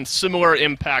can find similar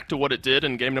impact to what it did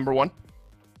in game number 1?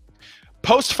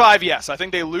 Post 5, yes. I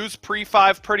think they lose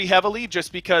pre-5 pretty heavily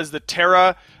just because the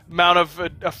Terra amount of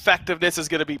effectiveness is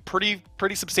going to be pretty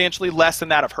substantially less than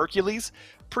that of Hercules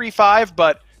pre-5,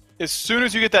 but as soon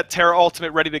as you get that Terra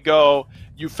ultimate ready to go,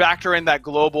 you factor in that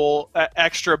global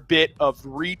extra bit of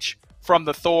reach from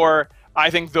the Thor. I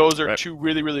think those are two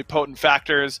really, really potent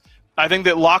factors. I think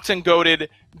that Locked and Goated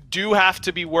do have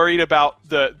to be worried about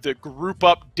the group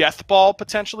up death ball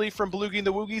potentially from Bloogy and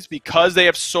the Woogys because they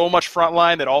have so much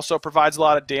frontline that also provides a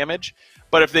lot of damage.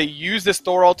 But if they use this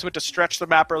Thor ultimate to stretch the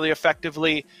map really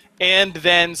effectively and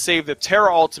then save the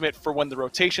Terra ultimate for when the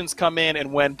rotations come in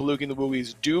and when Bloogy and the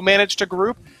Woogys do manage to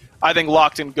group, I think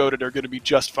Locked and Goated are going to be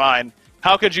just fine.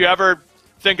 How could you ever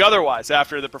think otherwise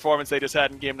after the performance they just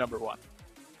had in game number 1?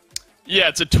 Yeah,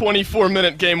 it's a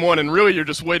 24-minute game 1, and really you're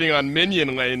just waiting on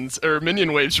minion lanes, or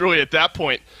minion waves, really, at that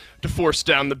point, to force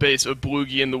down the base of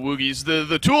Bloogy and the Woogys.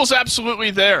 The tool's absolutely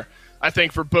there, I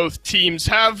think, for both teams.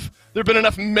 Have there been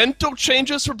enough mental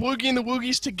changes for Bloogy and the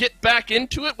Woogys to get back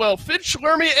into it? Well, Fidge,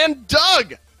 Lermy, and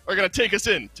Doug are going to take us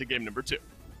into game number 2.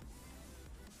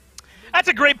 That's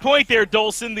a great point there,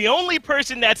 Dolson. The only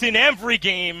person that's in every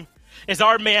game is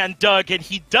our man Doug, and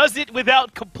he does it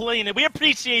without complaining. We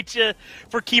appreciate you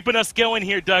for keeping us going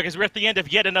here, Doug, as we're at the end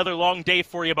of yet another long day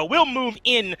for you. But we'll move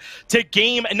in to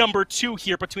game number 2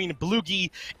 here between Bloogy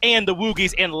and the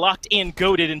Woogys and Locked and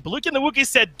Goated. And Bloogy and the Woogys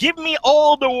said, give me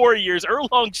all the warriors.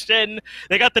 Erlong Shen,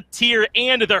 they got the tier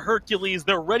and the Hercules.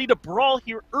 They're ready to brawl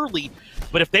here early.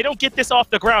 But if they don't get this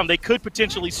off the ground, they could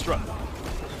potentially struggle.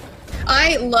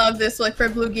 I love this look for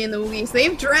Bloogy and the Woogys.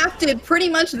 They've drafted pretty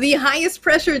much the highest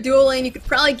pressure dual lane you could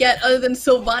probably get other than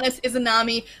Sylvanas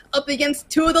Izanami up against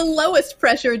 2 of the lowest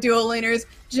pressure dual laners,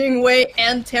 Jingwei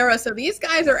and Terra. So these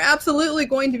guys are absolutely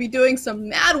going to be doing some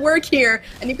mad work here,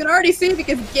 and you can already see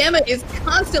because Gamma is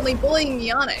constantly bullying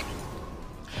Ionic.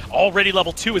 Already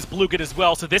level 2 is Bloogy as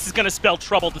well, so this is going to spell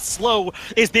trouble. The slow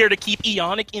is there to keep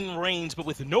Ionic in range, but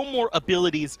with no more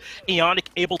abilities, Ionic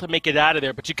able to make it out of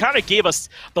there. But you kind of gave us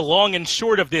the long and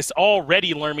short of this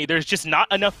already, Lermy. There's just not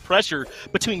enough pressure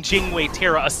between Jingwei,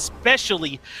 Terra,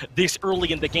 especially this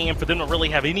early in the game, for them to really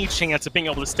have any chance of being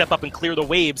able to step up and clear the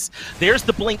waves. There's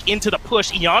the blink into the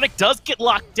push. Ionic does get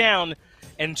locked down,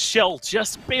 and Shell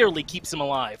just barely keeps him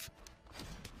alive.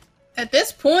 At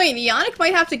this point, Ionic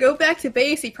might have to go back to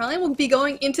base. He probably will be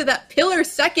going into that pillar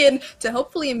second to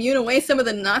hopefully immune away some of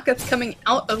the knockups coming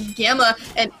out of Gamma.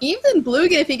 And even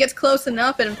Bloogy, if he gets close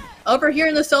enough. And over here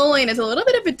in the solo lane is a little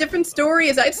bit of a different story,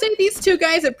 as I'd say these two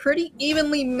guys are pretty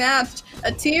evenly matched.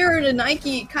 A Tier and a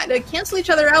Nike kind of cancel each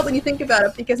other out when you think about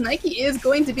it, because Nike is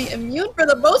going to be immune for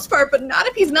the most part, but not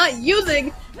if he's not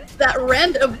using that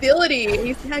rend ability.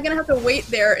 He's going to have to wait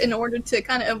there in order to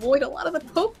kind of avoid a lot of the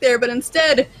poke there, but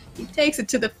instead he takes it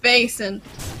to the face and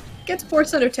gets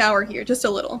forced under tower here just a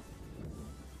little.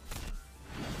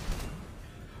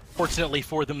 Fortunately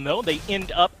for them, though, they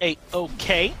end up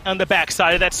a-okay on the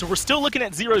backside of that, so we're still looking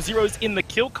at 0-0s in the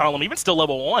kill column, even still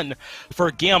level 1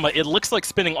 for Gamma. It looks like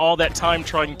spending all that time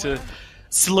trying to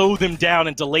slow them down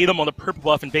and delay them on the purple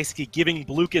buff and basically giving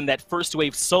Blukin that first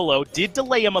wave solo did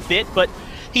delay him a bit, but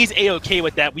he's a-okay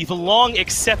with that. We've long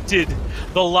accepted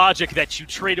the logic that you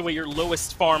trade away your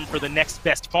lowest farm for the next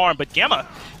best farm, but Gamma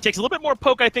takes a little bit more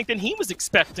poke, I think, than he was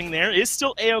expecting there. Is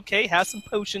still a-okay, has some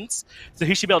potions, so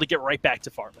he should be able to get right back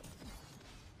to farming.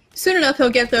 Soon enough, he'll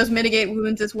get those mitigate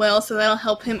wounds as well, so that'll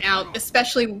help him out,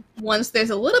 especially once there's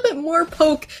a little bit more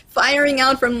poke firing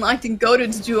out from Locked and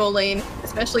Goated's dual lane.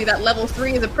 Especially that level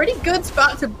 3 is a pretty good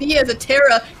spot to be as a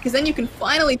Terra, because then you can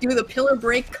finally do the pillar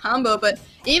break combo, but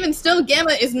even still,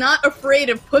 Gamma is not afraid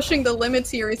of pushing the limits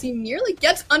here as he nearly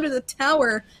gets under the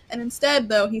tower, and instead,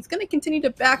 though, he's going to continue to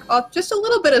back off just a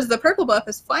little bit as the purple buff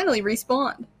has finally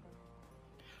respawned.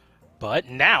 But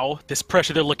now, this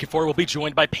pressure they're looking for will be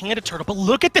joined by Panda Turtle. But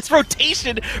look at this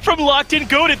rotation from Locked In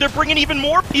Goated. They're bringing even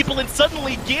more people, and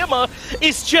suddenly Gamma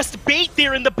is just bait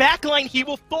there in the back line. He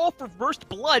will fall for first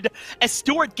blood as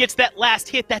Stewart gets that last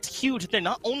hit. That's huge. They're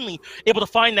not only able to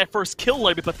find that first kill,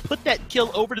 Larry, but put that kill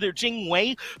over to their Jing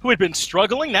Wei, who had been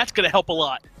struggling. That's going to help a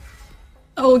lot.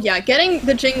 Oh yeah, getting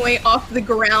the Jingwei off the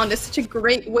ground is such a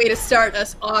great way to start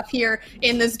us off here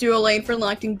in this duo lane for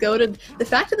Locked In Goated. The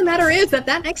fact of the matter is that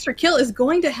extra kill is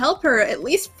going to help her at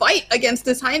least fight against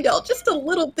this Heimdall just a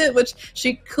little bit, which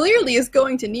she clearly is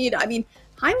going to need. I mean,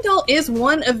 Heimdall is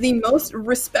one of the most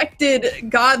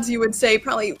respected gods, you would say,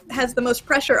 probably has the most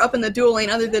pressure up in the duo lane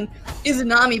other than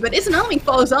Izanami, but Izanami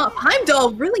falls off.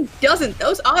 Heimdall really doesn't.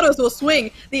 Those autos will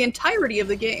swing the entirety of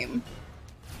the game.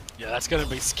 Yeah, that's going to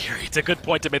be scary. It's a good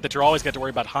point to make that you're always going to worry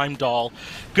about Heimdall.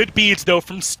 Good beads, though,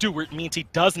 from Stewart means he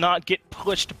does not get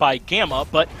pushed by Gamma,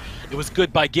 but it was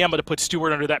good by Gamma to put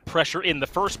Stewart under that pressure in the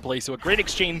first place. So a great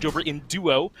exchange over in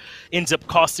duo ends up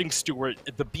costing Stewart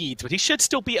the beads, but he should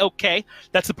still be okay.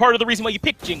 That's the part of the reason why you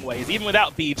pick Jingwei, is even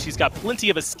without beads, she's got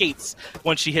plenty of escapes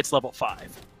once she hits level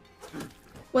 5.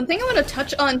 One thing I want to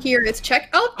touch on here is check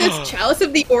out this Chalice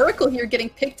of the Oracle here getting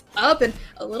picked up, and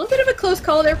a little bit of a close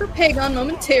call there for Pagon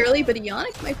momentarily, but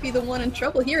Ionic might be the one in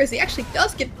trouble here as he actually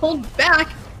does get pulled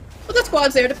back. But the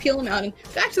squad's there to peel him out. And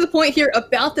back to the point here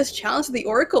about this Chalice of the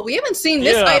Oracle. We haven't seen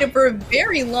this item for a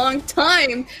very long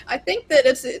time. I think that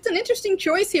it's an interesting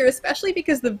choice here, especially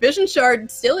because the Vision Shard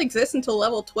still exists until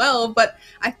level 12. But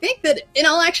I think that in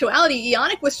all actuality,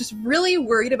 Ionic was just really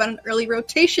worried about an early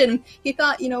rotation. He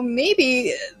thought, you know,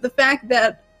 maybe the fact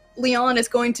that Leon is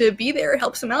going to be there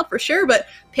helps him out for sure, but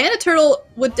Panda Turtle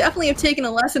would definitely have taken a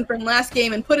lesson from last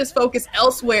game and put his focus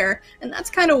elsewhere, and that's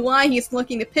kind of why he's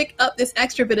looking to pick up this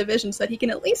extra bit of vision so that he can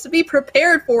at least be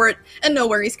prepared for it and know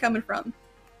where he's coming from.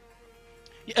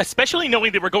 Especially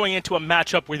knowing they were going into a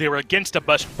matchup where they were against a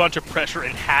bunch of pressure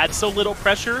and had so little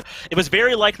pressure, it was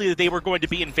very likely that they were going to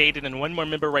be invaded and one more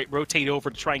member might rotate over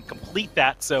to try and complete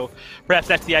that. So perhaps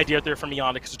that's the idea there from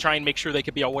Ionic, to try and make sure they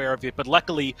could be aware of it. But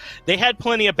luckily, they had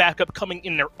plenty of backup coming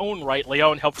in their own right.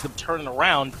 Leon helps them turn it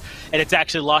around, and it's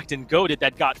actually Locked In Goated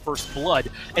that got first blood.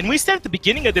 And we said at the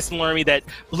beginning of this, Larry, that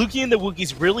Bloogy and the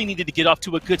Woogys really needed to get off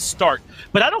to a good start.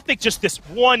 But I don't think just this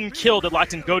one kill that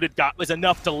Locked In Goated got was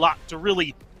enough to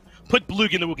really put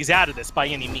Bloogy and the Woogys out of this by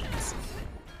any means.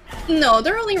 No,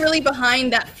 they're only really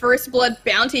behind that first blood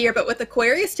bounty here, but with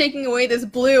Aquarius taking away this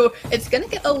blue, it's going to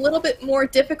get a little bit more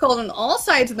difficult on all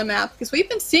sides of the map, because we've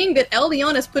been seeing that El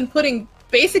Leon has been putting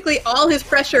basically all his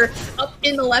pressure up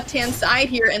in the left-hand side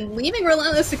here and leaving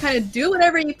Relentless to kind of do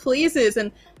whatever he pleases. And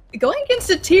going against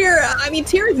a Tyr, I mean,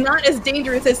 Tyr is not as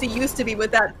dangerous as he used to be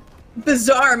with that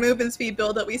bizarre movement speed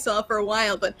build that we saw for a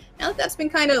while, but now that that's been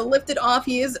kind of lifted off,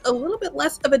 he is a little bit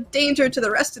less of a danger to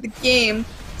the rest of the game.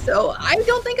 So I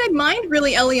don't think I'd mind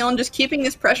really Elion just keeping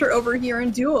this pressure over here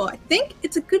in duo. I think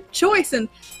it's a good choice, and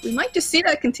we might just see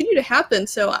that continue to happen.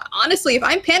 So honestly, if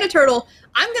I'm Panda Turtle,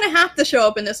 I'm gonna have to show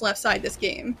up in this left side this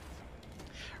game.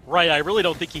 Right, I really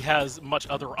don't think he has much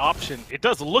other option. It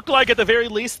does look like, at the very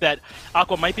least, that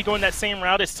Aqua might be going that same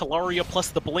route as Talaria plus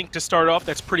the Blink to start off.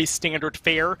 That's pretty standard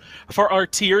fare for our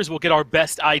tiers. We'll get our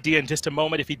best idea in just a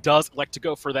moment if he does like to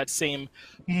go for that same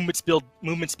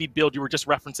movement speed build you were just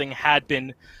referencing had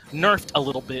been nerfed a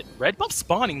little bit. Red buff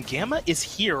spawning. Gamma is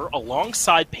here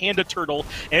alongside Panda Turtle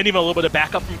and even a little bit of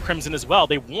backup from Crimson as well.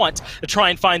 They want to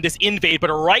try and find this invade,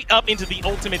 but right up into the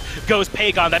ultimate goes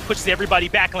Pagon. That pushes everybody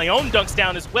back. Leon dunks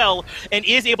down as well and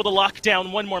is able to lock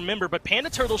down one more member, but Panda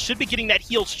Turtle should be getting that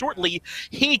heal shortly.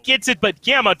 He gets it, but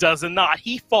Gamma does not.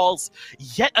 He falls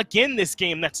yet again this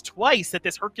game. That's twice that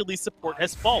this Hercules support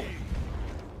has fallen.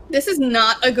 This is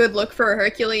not a good look for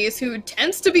Hercules, who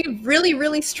tends to be really,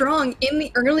 really strong in the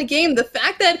early game. The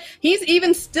fact that he's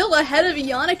even still ahead of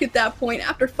Ionic at that point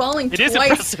after falling twice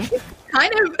is impressive.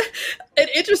 Kind of an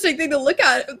interesting thing to look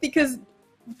at, because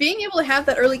being able to have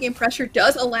that early game pressure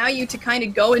does allow you to kind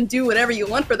of go and do whatever you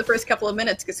want for the first couple of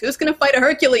minutes, because who's going to fight a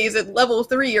Hercules at level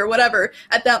 3 or whatever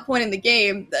at that point in the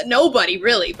game? Nobody,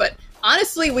 really. But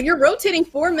honestly, when you're rotating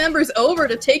 4 members over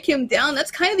to take him down,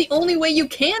 that's kind of the only way you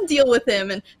can deal with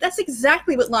him, and that's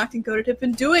exactly what Locked In Goated have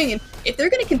been doing. And if they're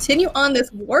going to continue on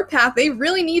this warpath, they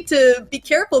really need to be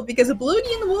careful, because the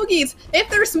Bloogy and the Woogys, if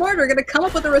they're smart, are going to come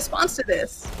up with a response to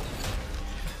this.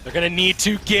 They're going to need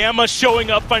to. Gamma showing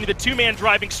up, finding the 2-man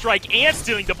driving strike and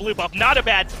stealing the blue buff. Not a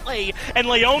bad play, and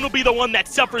Leon will be the one that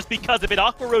suffers because of it.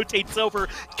 Aqua rotates over,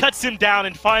 cuts him down,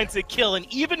 and finds a kill. And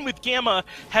even with Gamma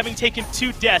having taken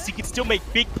 2 deaths, he can still make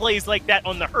big plays like that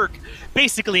on the Herc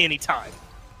basically any time.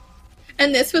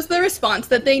 And this was the response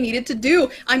that they needed to do.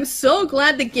 I'm so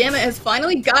glad the Gamma has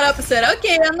finally got up and said,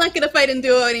 okay, I'm not going to fight in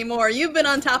duo anymore. You've been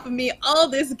on top of me all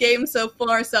this game so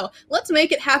far, so let's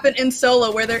make it happen in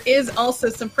solo, where there is also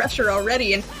some pressure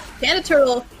already. And Panda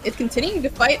Turtle is continuing to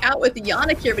fight out with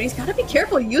Yannick here, but he's got to be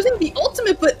careful using the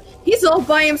ultimate, but he's all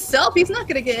by himself. He's not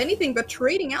going to get anything, but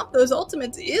trading out those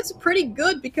ultimates is pretty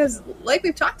good because, like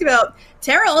we've talked about,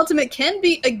 Terra Ultimate can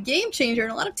be a game changer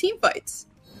in a lot of team fights.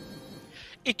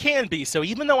 It can be. So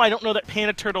even though I don't know that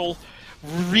Panda Turtle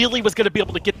really was going to be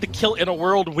able to get the kill in a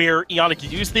world where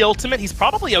Yannick used the ultimate, he's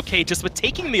probably okay just with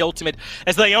taking the ultimate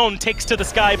as Leon takes to the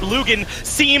sky. Bloogy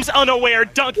seems unaware,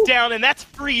 dunked down, and that's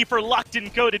free for Locked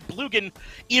and Coded. Bloogy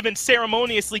even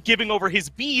ceremoniously giving over his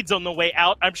beads on the way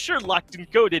out. I'm sure Locked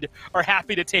and Coded are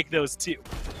happy to take those too.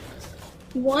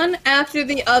 One after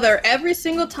the other. Every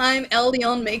single time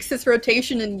Leon makes this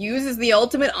rotation and uses the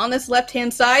ultimate on this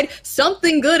left-hand side,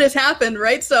 something good has happened,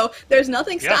 right? So there's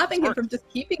nothing stopping him from just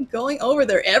keeping going over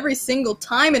there every single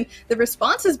time, and the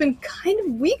response has been kind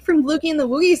of weak from Bloogy and the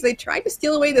Woogys. They tried to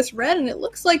steal away this red, and it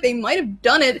looks like they might have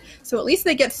done it, so at least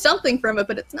they get something from it,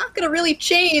 but it's not going to really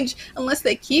change unless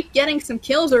they keep getting some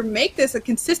kills or make this a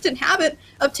consistent habit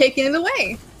of taking it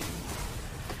away.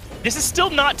 This is still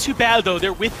not too bad, though.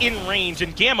 They're within range,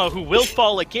 and Gamma, who will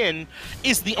fall again,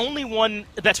 is the only one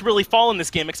that's really fallen this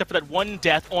game, except for that one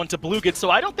death onto Bloogy. So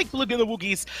I don't think Bloogy and the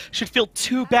Woogys should feel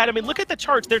too bad. I mean, look at the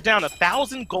charts. They're down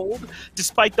 1,000 gold,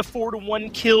 despite the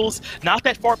 4-to-1 kills. Not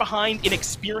that far behind in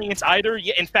experience either.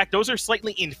 Yeah, in fact, those are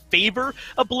slightly in favor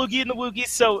of Bloogy and the Woogys.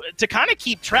 So to kind of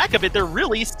keep track of it, they're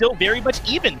really still very much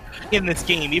even in this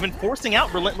game, even forcing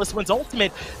out Relentless One's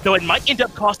ultimate, though it might end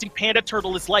up costing Panda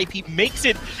Turtle his life. He makes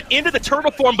it into the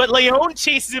turtle form, but Leon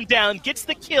chases him down, gets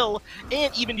the kill,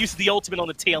 and even uses the ultimate on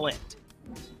the tail end.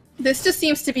 This just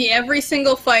seems to be every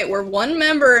single fight where one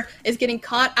member is getting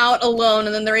caught out alone,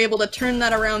 and then they're able to turn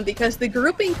that around because the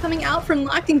grouping coming out from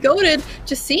Locked and Goated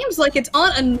just seems like it's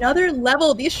on another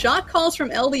level. These shot calls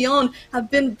from El Leon have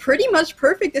been pretty much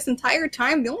perfect this entire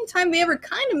time. The only time they ever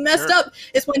kind of messed up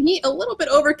is when he a little bit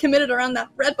overcommitted around that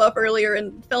red buff earlier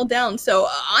and fell down. So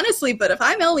honestly, but if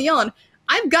I'm El Leon,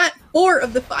 I've got 4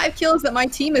 of the 5 kills that my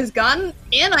team has gotten,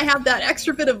 and I have that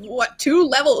extra bit of, 2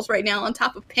 levels right now on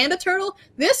top of Panda Turtle.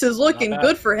 This is looking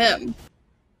good for him.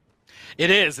 It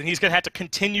is, and he's going to have to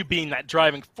continue being that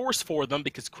driving force for them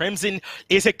because Crimson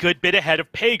is a good bit ahead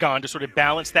of Pagon to sort of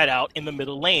balance that out in the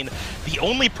middle lane. The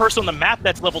only person on the map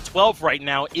that's level 12 right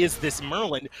now is this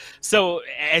Merlin. So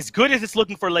as good as it's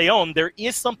looking for Leon, there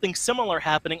is something similar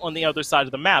happening on the other side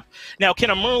of the map. Now, can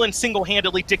a Merlin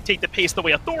single-handedly dictate the pace the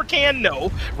way a Thor can? No,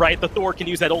 right? The Thor can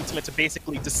use that ultimate to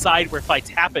basically decide where fights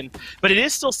happen, but it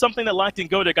is still something that Locked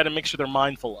and Goated got to make sure they're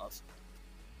mindful of.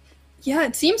 Yeah,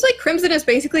 it seems like Crimson has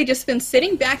basically just been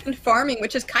sitting back and farming,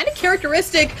 which is kind of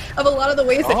characteristic of a lot of the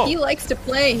ways that he likes to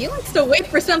play. He likes to wait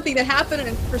for something to happen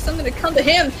and for something to come to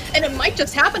him, and it might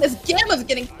just happen as Gamma's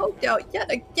getting poked out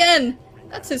yet again.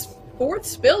 That's his 4th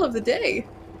spill of the day.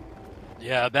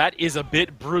 Yeah, that is a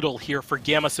bit brutal here for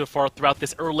Gamma so far throughout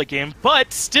this early game,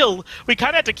 but still, we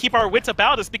kind of have to keep our wits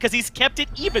about us because he's kept it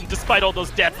even despite all those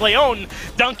deaths. Leon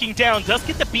dunking down does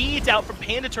get the beads out from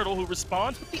Panda Turtle, who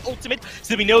responds with the ultimate,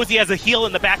 so he knows he has a heal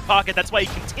in the back pocket. That's why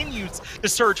he continues to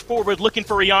surge forward, looking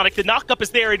for Yannick. The knockup is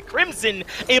there, and Crimson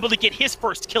able to get his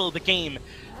first kill of the game.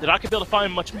 They're not going to be able to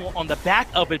find much more on the back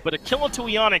of it, but a kill onto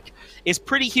Yannick is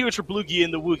pretty huge for Bloogy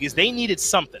and the Woogys. They needed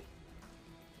something.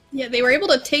 Yeah, they were able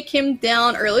to take him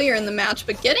down earlier in the match,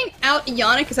 but getting out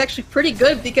Yannick is actually pretty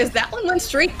good because that one went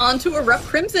straight onto Erupt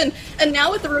Crimson, and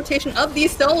now with the rotation of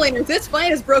these solo laners, this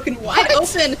fight is broken wide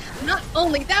open. Not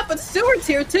only that, but Seward's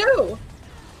here too!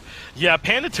 Yeah,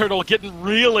 Panda Turtle getting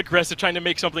real aggressive, trying to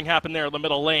make something happen there in the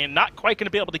middle lane. Not quite going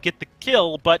to be able to get the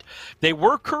kill, but they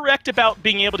were correct about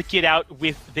being able to get out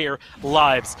with their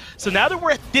lives. So now that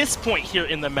we're at this point here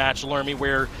in the match, Lermy,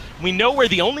 where we know where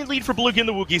the only lead for Bloogy and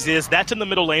the Woogys is, that's in the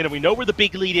middle lane, and we know where the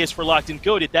big lead is for Locked and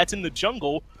Goated, that's in the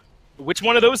jungle. Which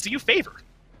one of those do you favor?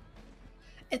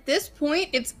 At this point,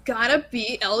 it's gotta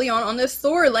be Leon on this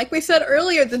Thor. Like we said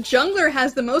earlier, the jungler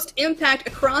has the most impact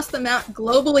across the map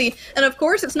globally. And of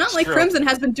course, it's not like Crimson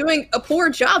has been doing a poor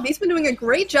job. He's been doing a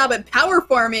great job at power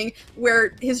farming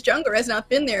where his jungler has not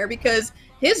been there because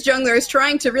his jungler is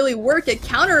trying to really work at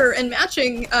counter and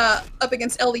matching up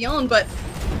against Leon, but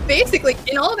basically,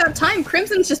 in all that time,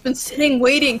 Crimson's just been sitting,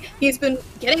 waiting. He's been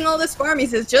getting all this farm. He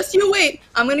says, just you wait.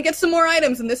 I'm going to get some more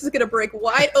items, and this is going to break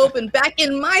wide open back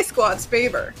in my squad's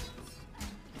favor.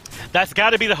 That's got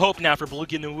to be the hope now for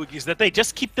Bloogy and the Woogys, that they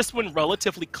just keep this one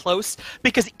relatively close,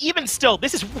 because even still,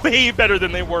 this is way better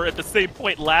than they were at the same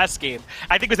point last game.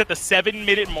 I think it was at the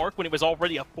 7-minute mark when it was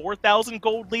already a 4,000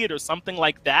 gold lead or something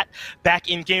like that back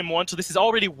in game 1, so this is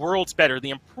already worlds better.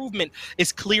 The improvement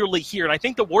is clearly here, and I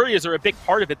think the Warriors are a big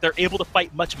part of it. They're able to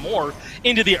fight much more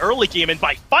into the early game, and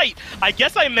by fight, I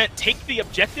guess I meant take the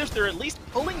objectives. They're at least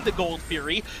pulling the Gold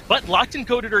Fury, but Locked and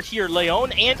Goated are here.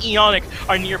 Leon and Ionic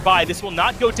are nearby. This will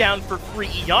not go down for free.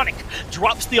 Ionic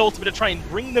drops the ultimate to try and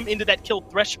bring them into that kill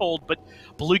threshold, but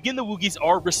Bloogy and the Woogys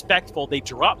are respectful. They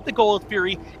drop the Gold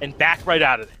Fury and back right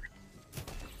out of there.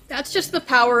 That's just the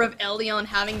power of Elyon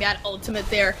having that ultimate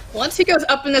there. Once he goes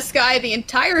up in the sky, the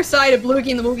entire side of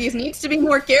Bloogy and the Woogys needs to be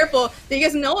more careful,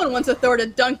 because no one wants a Thor to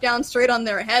dunk down straight on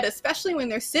their head, especially when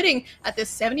they're sitting at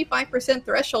this 75%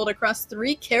 threshold across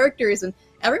 3 characters, and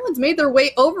everyone's made their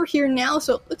way over here now,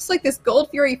 so it looks like this Gold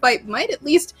Fury fight might at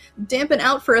least dampen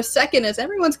out for a second, as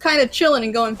everyone's kind of chilling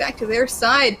and going back to their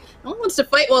side. No one wants to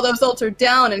fight while those ults are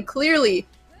down, and clearly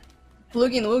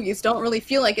Bloogy and the Woogys don't really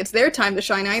feel like it's their time to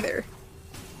shine either.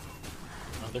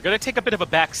 They're going to take a bit of a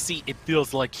back seat, it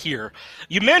feels like, here.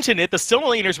 You mentioned it, the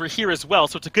solo laners were here as well,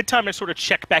 so it's a good time to sort of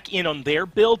check back in on their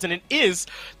builds, and it is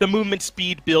the movement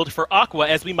speed build for Aqua,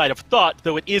 as we might have thought,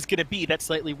 though it is going to be that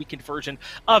slightly weakened version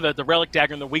of it, the Relic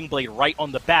Dagger and the Wing Blade right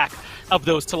on the back of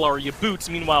those Talaria boots.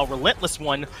 Meanwhile, Relentless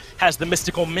One has the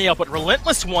Mystical Mail, but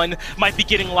Relentless One might be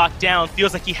getting locked down.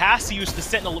 Feels like he has to use the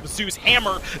Sentinel of Zeus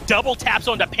hammer, double taps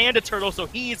onto Panda Turtle, so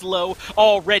he's low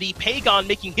already. Pagon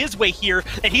making his way here,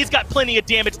 and he's got plenty of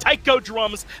damage. Tycho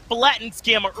Drums flattens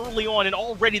Gamma early on, and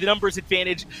already the numbers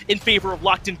advantage in favor of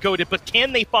Locked and Goated, but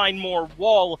can they find more?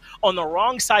 Wall on the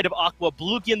wrong side of Aqua.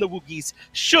 Bloogy and the Woogys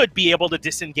should be able to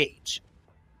disengage.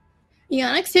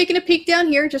 Ionic's taking a peek down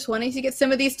here, just wanting to get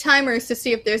some of these timers to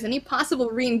see if there's any possible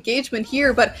re-engagement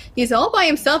here, but he's all by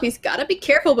himself. He's got to be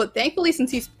careful, but thankfully, since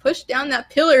he's pushed down that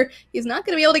pillar, he's not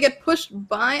going to be able to get pushed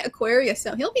by Aquarius,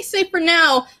 so he'll be safe for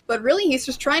now, but really he's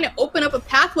just trying to open up a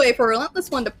pathway for Relentless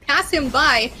One to pass him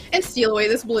by and steal away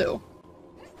this blue.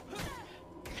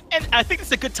 And I think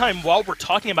it's a good time, while we're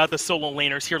talking about the solo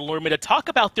laners here, Lorma, to talk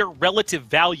about their relative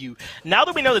value. Now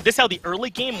that we know that this is how the early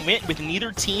game went, with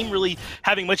neither team really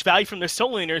having much value from their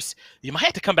solo laners, you might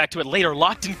have to come back to it later.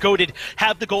 Locked and Goated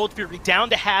have the Gold Fury down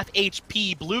to half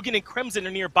HP. Bluegan and Crimson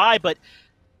are nearby, but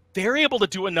they're able to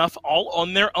do enough all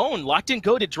on their own. Locked and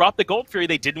Goated dropped the Gold Fury.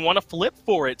 They didn't want to flip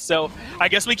for it. So I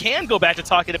guess we can go back to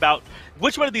talking about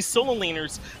which one of these solo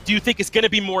laners do you think is going to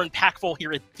be more impactful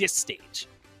here at this stage?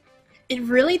 It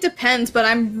really depends, but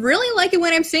I'm really liking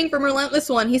what I'm seeing from Relentless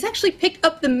One. He's actually picked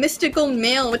up the Mystical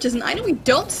Mail, which is an item we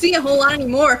don't see a whole lot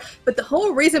anymore, but the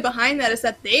whole reason behind that is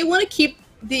that they want to keep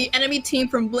the enemy team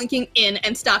from blinking in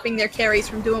and stopping their carries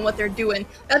from doing what they're doing.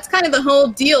 That's kind of the whole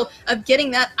deal of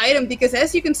getting that item, because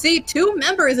as you can see, 2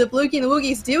 members of Bloogy and the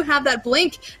Woogys do have that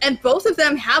blink, and both of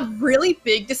them have really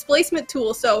big displacement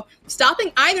tools, so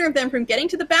stopping either of them from getting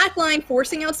to the back line,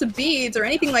 forcing out some beads, or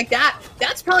anything like that,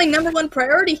 that's probably #1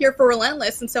 priority here for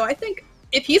Relentless, and so I think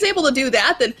if he's able to do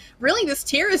that, then really this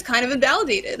tier is kind of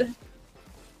invalidated.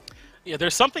 Yeah,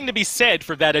 there's something to be said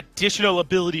for that additional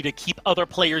ability to keep other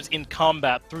players in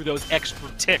combat through those extra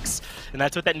ticks, and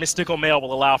that's what that Mystical Mail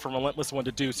will allow for Relentless One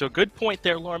to do. So good point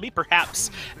there, Lormy.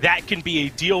 Perhaps that can be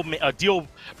a deal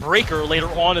breaker later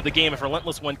on in the game if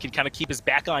Relentless One can kind of keep his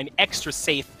backline extra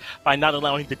safe by not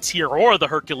allowing the Tier or the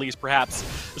Hercules perhaps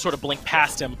to sort of blink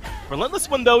past him. Relentless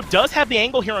One, though, does have the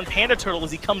angle here on Panda Turtle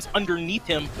as he comes underneath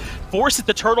him, forces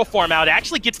the turtle form out,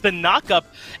 actually gets the knock-up,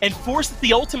 and forces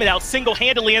the ultimate out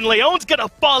single-handedly, and Leon's gonna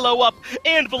follow up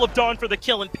Anvil of Dawn for the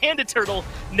kill, and Panda Turtle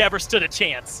never stood a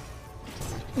chance.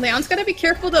 Leon's gotta be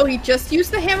careful though, he just used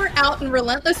the hammer out, and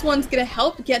Relentless One's gonna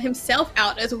help get himself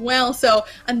out as well, so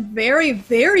a very,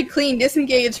 very clean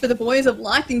disengage for the boys of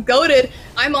Locked and Goated.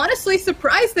 I'm honestly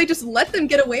surprised they just let them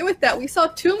get away with that. We saw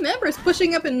 2 members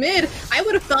pushing up in mid. I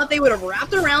would have thought they would have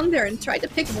wrapped around there and tried to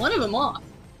pick one of them off.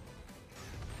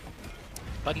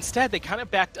 But instead, they kind of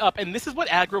backed up, and this is what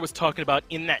Aggro was talking about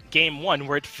in that game 1,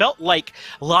 where it felt like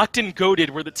Locked and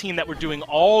Goated were the team that were doing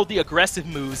all the aggressive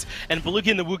moves, and Bloogy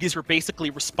and the Woogys were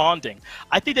basically responding.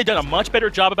 I think they've done a much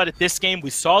better job about it this game. We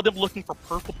saw them looking for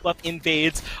purple buff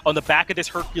invades on the back of this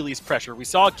Hercules pressure. We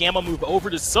saw Gamma move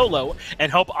over to solo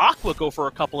and help Aqua go for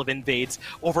a couple of invades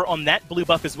over on that blue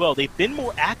buff as well. They've been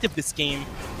more active this game,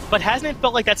 but hasn't it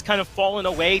felt like that's kind of fallen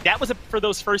away? That was for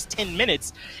those first 10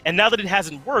 minutes, and now that it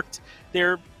hasn't worked,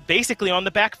 they're basically on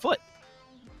the back foot.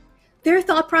 their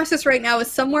thought process right now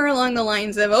is somewhere along the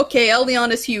lines of, okay,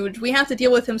 Elyon is huge, we have to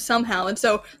deal with him somehow. And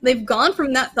so they've gone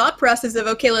from that thought process of,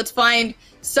 okay, let's find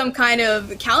some kind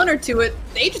of counter to it.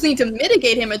 They just need to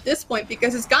mitigate him at this point,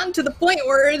 because it's gotten to the point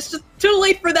where it's just too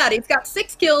late for that. He's got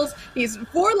 6 kills, he's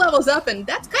 4 levels up, and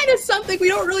that's kind of something we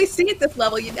don't really see at this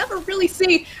level. You never really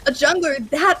see a jungler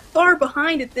that far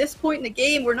behind at this point in the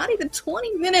game. We're not even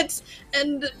 20 minutes,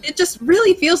 and it just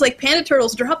really feels like Panda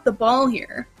Turtles dropped the ball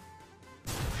here.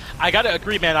 I gotta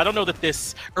agree, man. I don't know that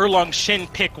this Erlong Shen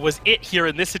pick was it here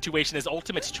in this situation, as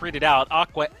ultimates traded out.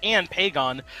 Aqua and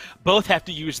Pagon both have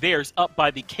to use theirs up by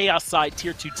the Chaos side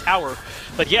tier 2 tower.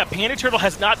 But yeah, Panda Turtle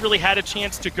has not really had a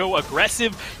chance to go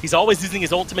aggressive. He's always using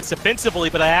his ultimates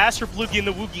defensively, but I asked for Bloogy and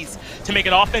the Woogys to make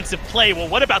an offensive play. Well,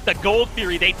 what about the Gold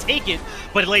Fury? They take it,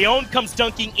 but Leon comes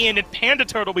dunking in, and Panda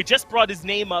Turtle, we just brought his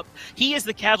name up. He is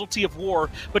the casualty of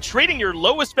war, but trading your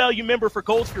lowest value member for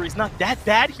Gold Fury is not that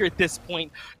bad here at this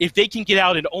point if they can get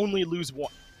out and only lose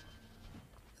 1.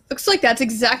 Looks like that's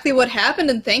exactly what happened,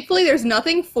 and thankfully there's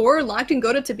nothing for Locked and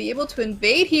Goated to be able to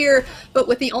invade here, but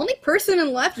with the only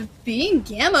person left being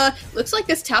Gamma, looks like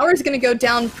this tower is going to go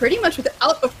down pretty much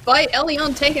without a fight.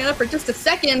 Elyon taking it up for just a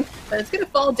second, but it's going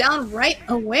to fall down right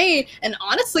away, and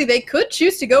honestly, they could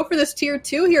choose to go for this tier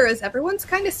 2 here as everyone's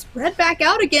kind of spread back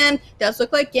out again. Does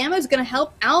look like Gamma is going to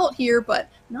help out here, but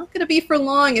not going to be for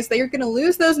long, as they're going to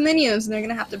lose those minions, and they're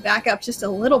going to have to back up just a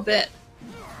little bit.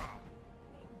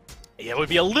 Yeah, it would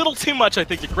be a little too much, I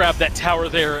think, to grab that tower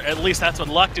there. At least that's what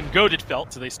Locked and Goated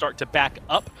felt, so they start to back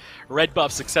up. Red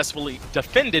buff successfully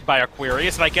defended by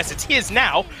Aquarius, and I guess it's his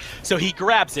now, so he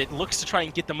grabs it, looks to try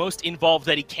and get the most involved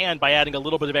that he can by adding a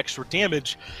little bit of extra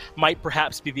damage. Might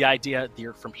perhaps be the idea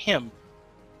there from him.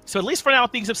 So at least for now,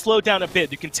 things have slowed down a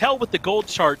bit. You can tell with the gold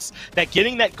charts that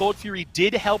getting that Gold Fury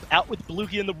did help out with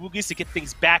Bloogy and the Woogys to get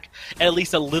things back at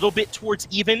least a little bit towards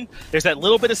even. There's that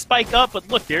little bit of spike up, but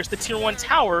look, there's the tier 1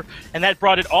 tower, and that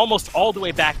brought it almost all the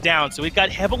way back down. So it got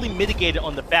heavily mitigated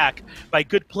on the back by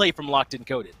good play from Locked and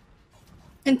Goated.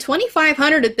 And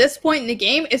 2,500 at this point in the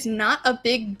game is not a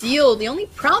big deal. The only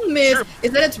problem is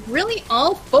that it's really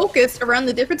all focused around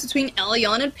the difference between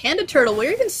Elyon and Panda Turtle.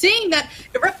 We're even seeing that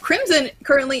Rep Crimson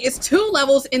currently is 2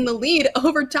 levels in the lead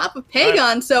over top of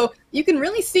Pagon. Right. So you can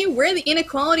really see where the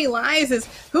inequality lies, is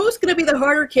who's going to be the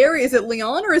harder carry? Is it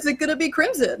Leon or is it going to be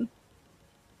Crimson?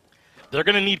 They're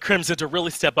going to need Crimson to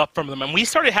really step up from them. And we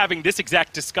started having this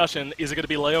exact discussion, is it going to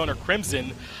be Leon or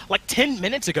Crimson, like 10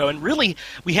 minutes ago. And really,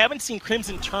 we haven't seen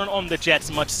Crimson turn on the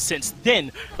Jets much since then.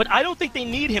 But I don't think they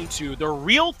need him to. The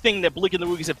real thing that Bloogy and the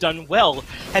Woogys have done well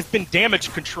has been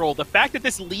damage control. The fact that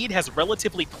this lead has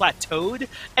relatively plateaued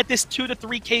at this 2 to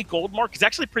 3k gold mark is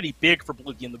actually pretty big for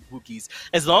Bloogy and the Woogys.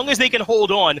 As long as they can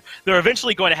hold on, they're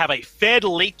eventually going to have a fed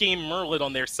late-game Merlin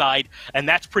on their side, and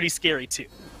that's pretty scary too.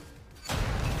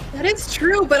 That is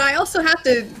true, but I also have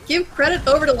to give credit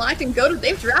over to Locked and Goated.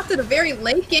 They've drafted a very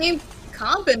late-game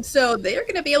comp, and so they're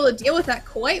going to be able to deal with that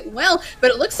quite well.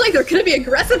 But it looks like they're going to be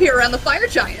aggressive here around the Fire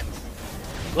Giant.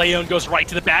 Leon goes right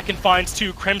to the back and finds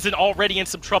 2. Crimson already in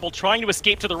some trouble, trying to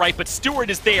escape to the right, but Stewart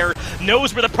is there,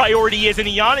 knows where the priority is, and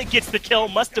Ionic gets the kill.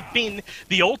 Must have been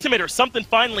the ultimate or something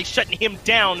finally shutting him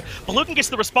down. Balukin gets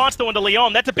the response though into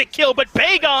Leon. That's a big kill, but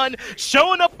Pagon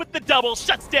showing up with the double,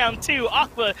 shuts down 2.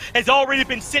 Aqua has already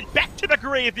been sent back to the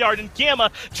graveyard, and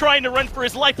Gamma trying to run for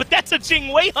his life, but that's a Jing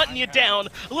Wei hunting you down.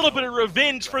 A little bit of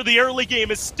revenge for the early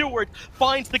game as Stewart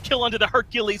finds the kill under the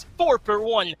Hercules. 4 for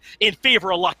 1 in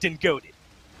favor of Locked and Goated.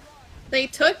 They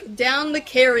took down the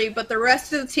carry, but the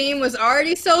rest of the team was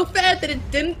already so fed that it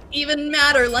didn't even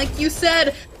matter. Like you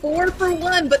said, 4 for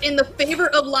 1, but in the favor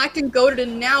of Locked and Goated,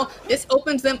 and now this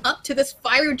opens them up to this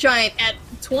Fire Giant at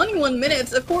 21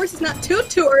 minutes. Of course, it's not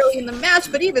too early in the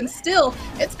match, but even still,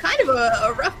 it's kind of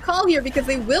a rough call here because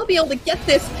they will be able to get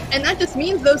this, and that just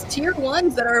means those tier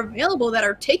 1s that are available that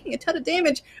are taking a ton of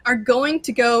damage are going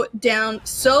to go down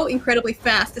so incredibly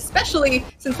fast, especially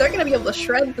since they're going to be able to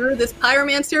shred through this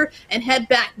Pyromancer and head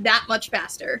back that much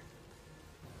faster.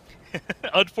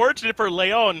 Unfortunate for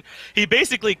Leon, he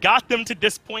basically got them to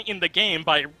this point in the game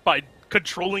by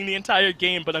controlling the entire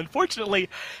game, but unfortunately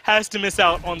has to miss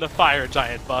out on the Fire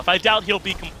Giant buff. I doubt he'll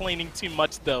be complaining too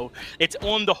much, though. It's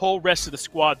on the whole rest of the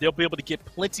squad. They'll be able to get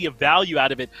plenty of value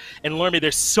out of it. And learn me,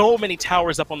 there's so many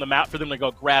towers up on the map for them to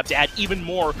go grab to add even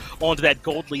more onto that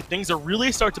gold lead. Things are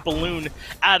really start to balloon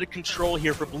out of control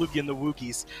here for Bloogy and the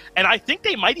Woogys. And I think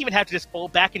they might even have to just fall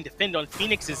back and defend on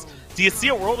Phoenix's. Do you see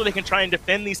a world where they can try and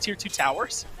defend these tier 2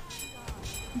 towers?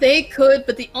 They could,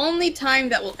 but the only time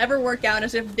that will ever work out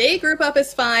is if they group up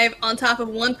as 5 on top of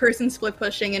one person split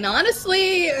pushing. And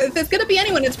honestly, if it's going to be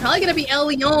anyone, it's probably going to be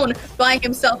Elyon by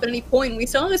himself at any point. We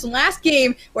saw this last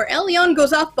game where Elyon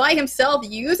goes off by himself,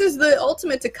 uses the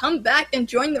ultimate to come back and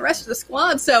join the rest of the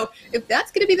squad. So if that's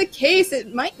going to be the case,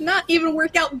 it might not even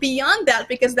work out beyond that,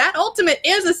 because that ultimate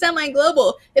is a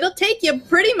semi-global. It'll take you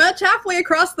pretty much halfway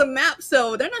across the map,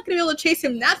 so they're not going to be able to chase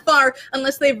him that far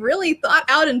unless they've really thought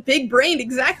out and big-brained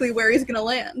exactly where he's going to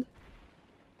land.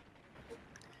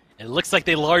 It looks like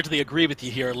they largely agree with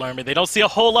you here, Lerman. They don't see a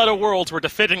whole lot of worlds where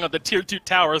defending on the Tier 2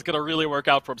 tower is going to really work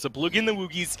out for them. So Bloogy and the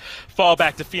Woogys fall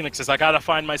back to Phoenixes. I got to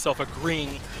find myself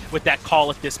agreeing with that call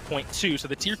at this point, too. So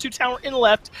the Tier 2 tower in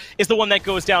left is the one that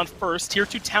goes down first. Tier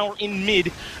 2 tower in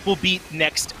mid will be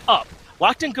next up.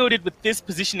 Locked and Goated with this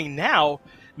positioning now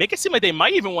make it seem like they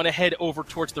might even want to head over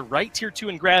towards the right Tier 2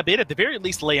 and grab it. At the very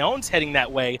least, Leon's heading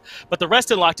that way, but the rest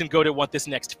of Locked and Goated want this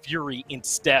next Fury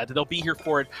instead. They'll be here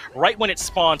for it right when it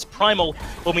spawns. Primal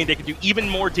will mean they can do even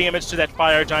more damage to that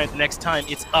Fire Giant the next time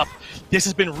it's up. This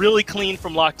has been really clean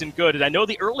from Locked and Goated. I know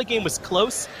the early game was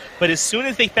close, but as soon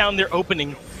as they found their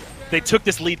opening, they took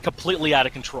this lead completely out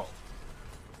of control.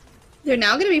 They're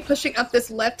now going to be pushing up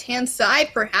this left-hand side,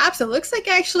 perhaps. It looks like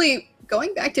actually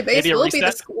going back to base will be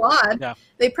the squad. Yeah.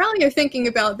 They probably are thinking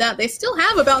about that. They still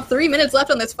have about 3 minutes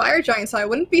left on this Fire Giant, so I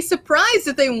wouldn't be surprised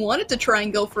if they wanted to try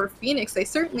and go for a Phoenix. They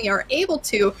certainly are able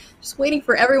to. Just waiting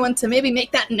for everyone to maybe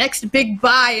make that next big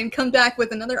buy and come back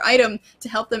with another item to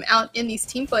help them out in these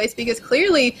team fights, because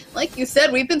clearly, like you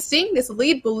said, we've been seeing this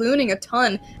lead ballooning a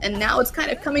ton, and now it's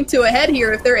kind of coming to a head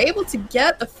here. If they're able to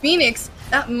get a Phoenix,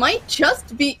 that might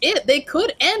just be it. They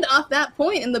could end off that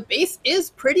point, and the base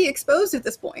is pretty exposed at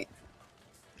this point.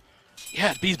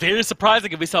 Yeah, it'd be very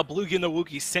surprising if we saw Bloogy and the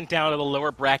Woogys sent down to the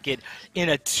lower bracket in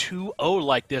a 2-0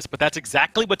 like this, but that's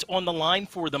exactly what's on the line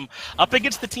for them, up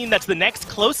against the team that's the next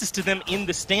closest to them in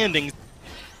the standings.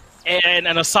 And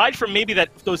aside from maybe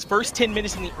those first 10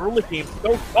 minutes in the early game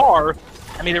so far,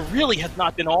 I mean, it really has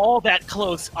not been all that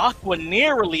close. Aqua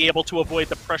narrowly able to avoid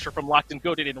the pressure from Locked and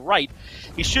Goated in right.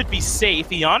 He should be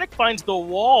safe. Ionic finds the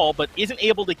wall, but isn't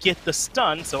able to get the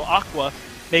stun, so Aqua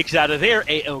makes it out of there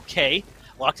A-OK.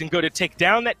 Locked and Goated take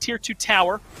down that Tier 2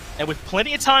 tower, and with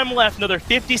plenty of time left, another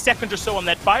 50 seconds or so on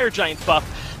that Fire Giant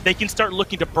buff, they can start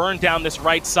looking to burn down this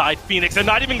right side Phoenix. They're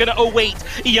not even going to, oh wait,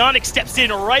 Ionic steps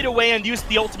in right away and uses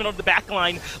the ultimate on the back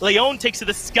line. Leon takes to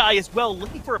the sky as well,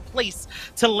 looking for a place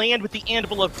to land with the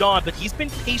Anvil of Dawn, but he's been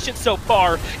patient so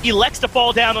far. He elects to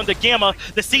fall down onto Gamma.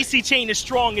 The CC chain is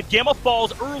strong, and Gamma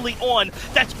falls early on.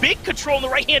 That's big control on the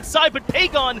right-hand side, but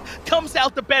Pagon comes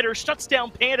out the better, shuts down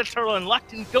Panda Turtle, and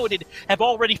Locked and Goated have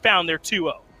already found their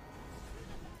 2-0.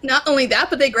 Not only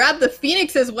that, but they grab the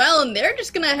Phoenix as well, and they're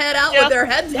just going to head out with their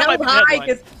heads held high,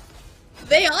 because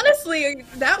they honestly,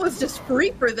 that was just free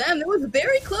for them. It was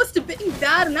very close to being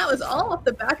that, and that was all off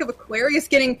the back of Aquarius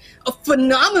getting a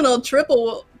phenomenal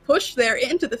triple push there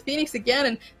into the Phoenix again,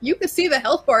 and you could see the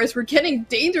health bars were getting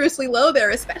dangerously low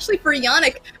there, especially for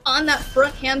Ionic on that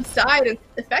front-hand side, and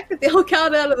the fact that they all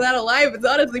got out of that alive is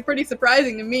honestly pretty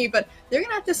surprising to me, but they're going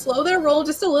to have to slow their roll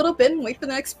just a little bit and wait for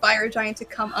the next Fire Giant to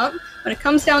come up. When it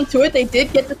comes down to it, they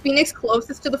did get the Phoenix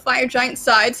closest to the Fire Giant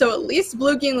side, so at least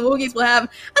Bloogy and the Woogys will have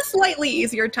a slightly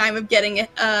easier time of getting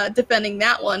it, defending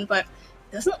that one, but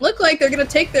doesn't look like they're going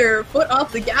to take their foot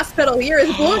off the gas pedal here as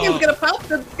Bloogy's going to pop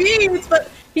the beams, but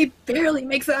he barely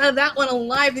makes it out of that one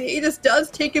alive. It just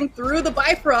does take him through the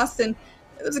Bifrost, and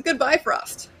it was a good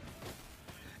Bifrost.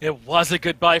 It was a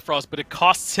good Bifrost, but it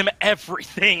costs him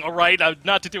everything, all right?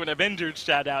 Not to do an Avengers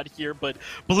shout-out here, but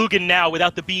Bloogy now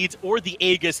without the beads or the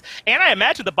Aegis. And I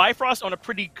imagine the Bifrost on a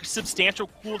pretty substantial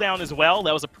cooldown as well.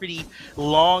 That was a pretty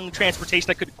long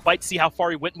transportation. I couldn't quite see how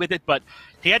far he went with it, but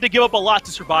he had to give up a lot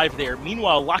to survive there.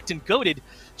 Meanwhile, Locked and Goated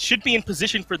should be in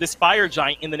position for this Fire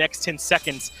Giant in the next 10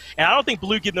 seconds. And I don't think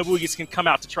Bloogy and the Woogys can come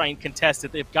out to try and contest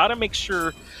it. They've got to make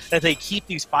sure that they keep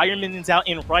these Fire minions out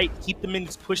in right, keep the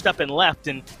minions pushed up and left,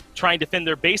 and try and defend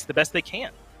their base the best they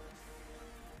can.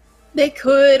 They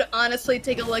could honestly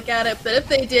take a look at it, but if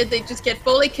they did, they'd just get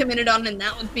fully committed on, and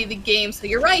that would be the game. So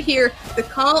you're right here. The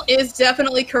call is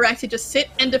definitely correct to just sit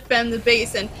and defend the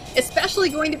base, and especially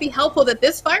going to be helpful that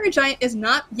this Fire Giant is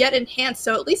not yet enhanced,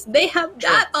 so at least they have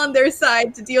that on their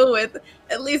side to deal with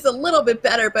at least a little bit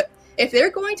better. But if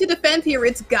they're going to defend here,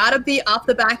 it's got to be off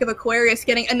the back of Aquarius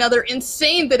getting another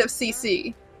insane bit of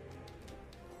CC.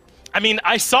 I mean,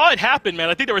 I saw it happen, man.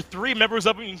 I think there were 3 members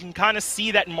of them. You can kind of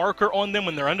see that marker on them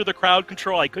when they're under the crowd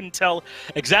control. I couldn't tell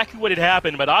exactly what had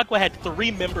happened, but Aqua had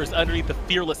 3 members underneath the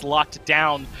Fearless locked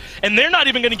down. And they're not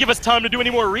even going to give us time to do any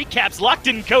more recaps. Locked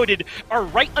and Coded are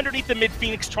right underneath the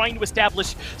mid-Phoenix trying to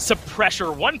establish some pressure.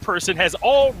 One person has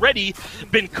already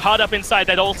been caught up inside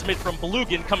that ultimate from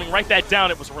Bloogy, coming right back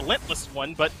down. It was a relentless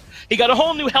one, but he got a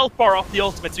whole new health bar off the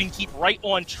ultimate, so he can keep right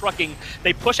on trucking.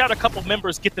 They push out a couple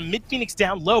members, get the mid-Phoenix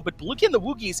down low, but Bloogy and the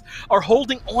Woogys are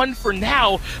holding on for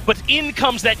now, but in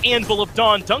comes that Anvil of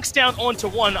Dawn, dunks down onto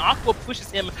one, Aqua pushes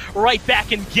him right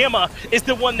back, and Gamma is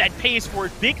the one that pays for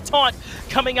it. Big taunt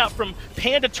coming out from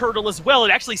Panda Turtle as well.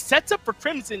 It actually sets up for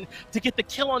Crimson to get the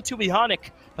kill onto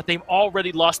Ionic, but they've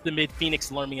already lost the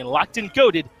mid-Phoenix. Lermy and Locked and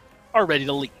Goaded are ready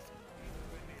to leave.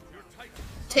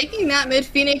 Taking that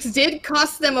mid-Phoenix did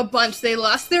cost them a bunch. They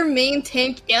lost their main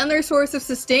tank and their source of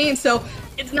sustain, so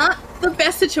it's not the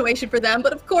best situation for them,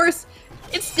 but of course,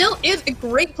 it still is a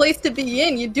great place to be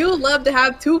in. You do love to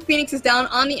have 2 Phoenixes down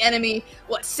on the enemy.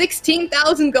 What,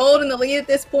 16,000 gold in the lead at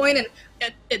this point, and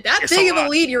at that big of a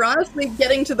lead, you're honestly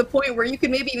getting to the point where you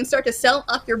could maybe even start to sell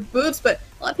off your boots, but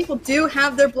a lot of people do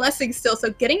have their blessings still,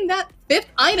 so getting that 5th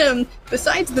item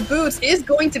besides the boots is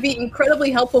going to be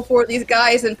incredibly helpful for these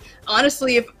guys, and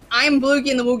honestly, if I'm Bloogy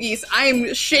and the Woogys,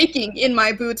 I'm shaking in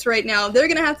my boots right now. They're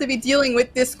going to have to be dealing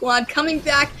with this squad coming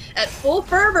back at full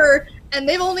fervor, and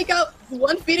they've only got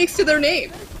 1 Phoenix to their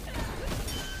name.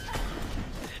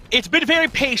 It's been very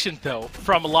patient, though,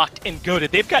 from Locked and Goaded.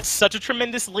 They've got such a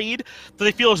tremendous lead that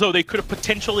they feel as though they could have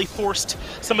potentially forced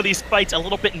some of these fights a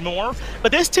little bit more.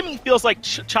 But this, to me, feels like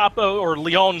Chapo or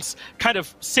Leon's kind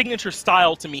of signature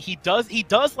style to me. He does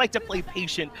like to play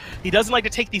patient. He doesn't like to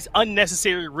take these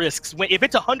unnecessary risks. If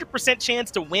it's a 100% chance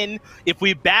to win, if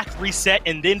we back, reset,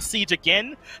 and then siege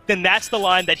again, then that's the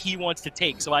line that he wants to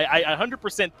take. So I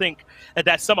 100% think that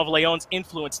that's some of Leon's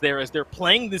influence there, as they're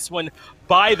playing this one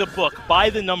by the book, by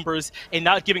the numbers, and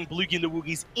not giving Bloogy and the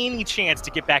Woogys any chance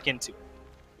to get back into it.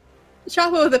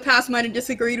 Chapo of the past might have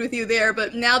disagreed with you there,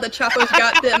 but now that Chapo's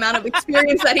got the amount of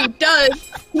experience that he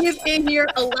does, he is in here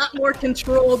a lot more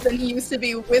controlled than he used to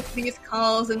be with these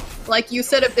calls. And like you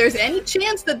said, if there's any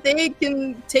chance that they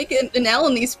can take an L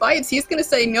in these fights, he's going to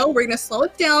say, no, we're going to slow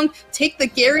it down, take the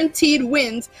guaranteed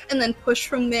wins, and then push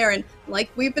from there. And like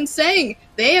we've been saying,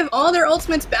 they have all their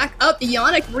ultimates back up.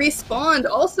 Ionic respawned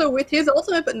also with his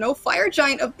ultimate, but no Fire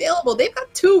Giant available. They've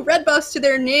got 2 red buffs to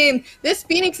their name. This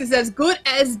Phoenix is as good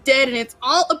as dead, and it's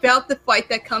all about the fight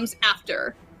that comes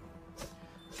after.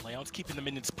 Leon's keeping the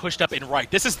minions pushed up and right.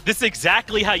 This is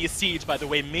exactly how you siege, by the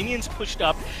way. Minions pushed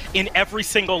up in every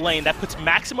single lane. That puts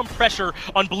maximum pressure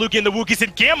on Bloogy and the Woogys,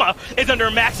 and Gamma is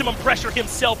under maximum pressure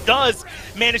himself. Does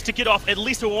manage to get off at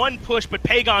least 1 push, but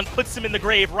Pagon puts him in the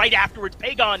grave right afterwards.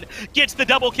 Pagon gets the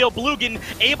double kill. Bloogy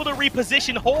able to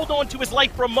reposition, hold on to his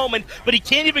life for a moment, but he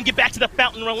can't even get back to the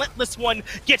fountain. Relentless One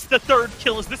gets the 3rd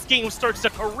kill as this game starts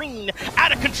to careen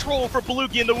out of control for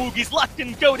Bloogy and the Woogys. Locked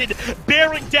and Goaded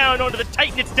bearing down onto the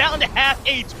Titan. It's down to half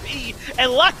HP,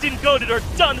 and Locked and Goaded are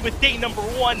done with day number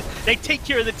 1. They take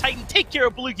care of the Titan, take care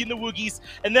of Bloogy and the Woogys,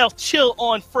 and they'll chill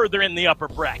on further in the upper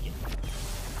bracket.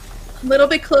 A little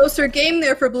bit closer game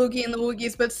there for Bloogy and the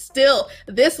Woogys, but still,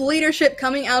 this leadership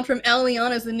coming out from Elion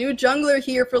as the new jungler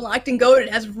here for Locked and Goaded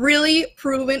has really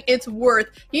proven its worth.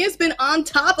 He has been on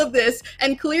top of this,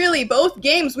 and clearly both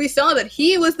games we saw that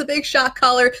he was the big shot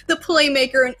caller, the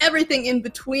playmaker, and everything in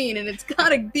between, and it's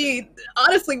gotta be,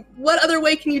 honestly, what other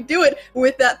way can you do it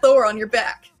with that Thor on your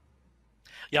back?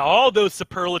 Yeah, all those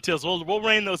superlatives, we'll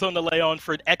rain those on the Leon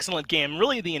for an excellent game.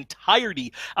 Really, the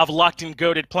entirety of Locked and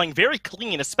Goaded playing very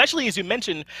clean, especially as you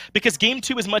mentioned, because Game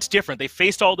 2 is much different. They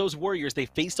faced all those warriors, they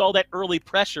faced all that early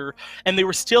pressure, and they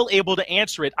were still able to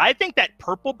answer it. I think that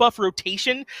purple buff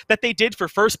rotation that they did for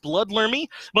First Blood Lermy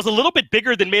was a little bit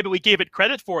bigger than maybe we gave it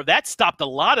credit for. That stopped a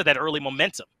lot of that early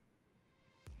momentum.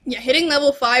 Yeah, hitting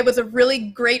level 5 was a really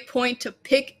great point to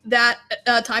pick that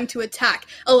time to attack.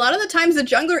 A lot of the times the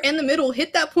jungler in the middle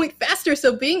hit that point faster,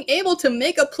 so being able to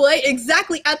make a play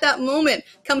exactly at that moment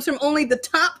comes from only the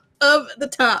top of the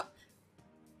top.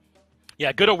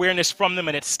 Yeah, good awareness from them,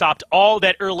 and it stopped all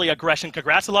that early aggression.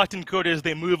 Congrats to Locked and Goaded as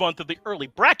they move on to the early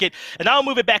bracket, and I'll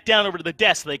move it back down over to the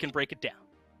desk so they can break it down.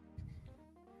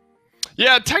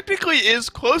 Yeah, it technically is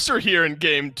closer here in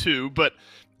Game 2, but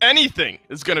anything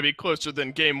is going to be closer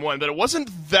than Game 1, but it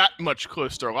wasn't that much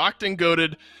closer. Locked and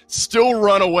Goaded still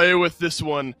run away with this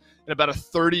one in about a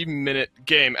 30-minute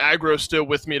game. Aggro still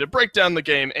with me to break down the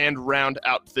game and round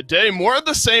out the day. More of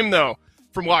the same, though,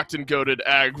 from Locked and Goaded.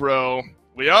 Aggro.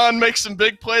 Leon makes some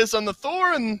big plays on the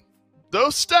Thor, and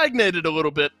those stagnated a little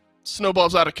bit.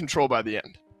 Snowball's out of control by the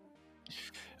end.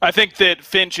 I think that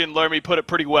Finch and Lermy put it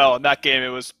pretty well in that game. It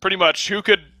was pretty much who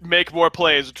could make more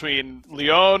plays between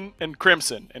Leon and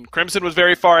Crimson. And Crimson was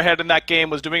very far ahead in that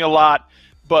game, was doing a lot.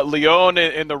 But Leon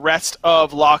and the rest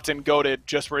of Locked and Goated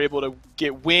just were able to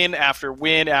get win after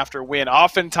win after win,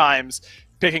 oftentimes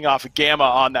picking off a Gamma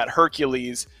on that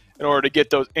Hercules in order to get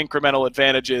those incremental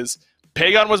advantages.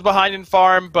 Pagon was behind in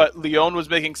farm, but Leon was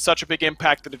making such a big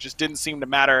impact that it just didn't seem to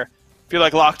matter. I feel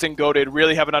like Locked and Goated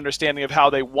really have an understanding of how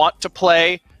they want to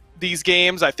play these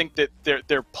games. I think that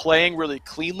they're playing really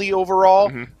cleanly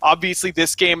overall. Obviously,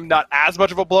 this game not as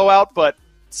much of a blowout, but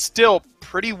still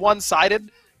pretty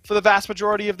one-sided for the vast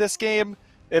majority of this game.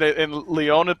 And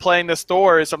Leona playing this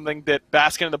Thor is something that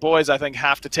Baskin and the boys, I think,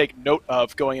 have to take note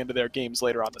of going into their games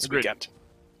later on this weekend.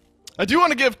 I do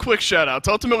want to give quick shout-outs.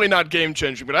 Ultimately not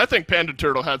game-changing, but I think Panda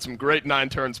Turtle had some great 9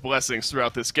 turns blessings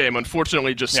throughout this game.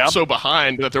 Unfortunately, just so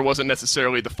behind that there wasn't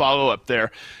necessarily the follow-up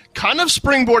there. Kind of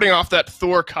springboarding off that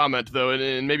Thor comment, though,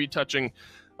 and maybe touching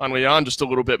on Leon just a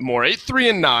little bit more. 8, 3,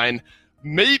 and 9.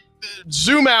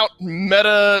 Zoom out,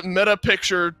 meta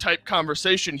picture type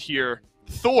conversation here.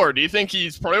 Thor, do you think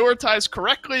he's prioritized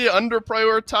correctly,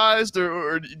 under-prioritized,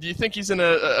 or do you think he's in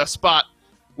a spot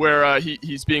where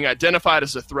he's being identified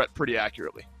as a threat pretty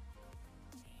accurately?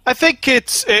 I think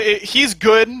he's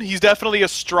good. He's definitely a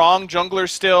strong jungler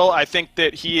still. I think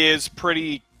that he is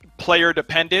pretty player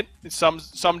dependent. Some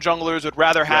junglers would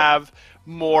rather have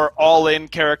more all-in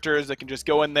characters that can just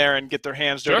go in there and get their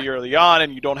hands dirty early on,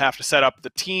 and you don't have to set up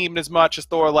the team as much as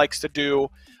Thor likes to do.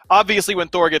 Obviously, when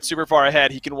Thor gets super far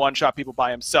ahead, he can one-shot people by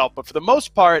himself. But for the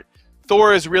most part,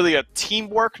 Thor is really a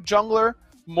teamwork jungler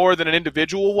more than an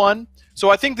individual one. So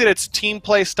I think that it's team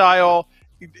play style,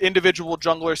 individual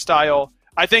jungler style.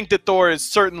 I think that Thor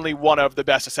is certainly one of the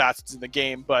best assassins in the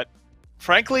game, but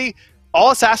frankly,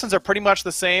 all assassins are pretty much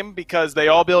the same because they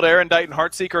all build Erendite and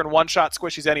Heartseeker and one-shot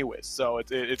squishies anyways. So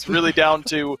it's really down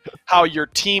to how your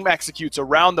team executes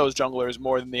around those junglers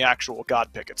more than the actual god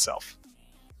pick itself.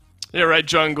 Yeah, right,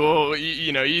 jungle,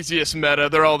 easiest meta,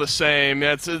 they're all the same.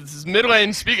 Yeah, it's mid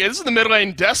lane speaking. This is the mid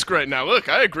lane desk right now. Look,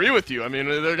 I agree with you. I mean,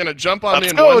 they're going to jump on me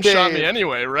and one-shot me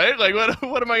anyway, right? Like,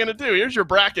 what am I going to do? Here's your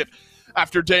bracket.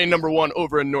 After day number 1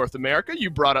 over in North America, you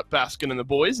brought up Baskin and the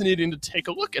boys needing to take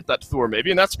a look at that Thor maybe,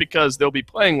 and that's because they'll be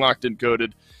playing Locked and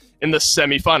Goated in the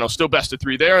semifinal. Still best of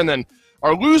 3 there, and then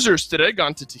our losers today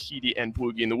gone to Tahiti and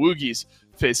Bloogy, and the Woogys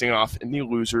facing off in the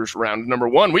losers round number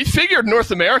 1. We figured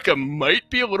North America might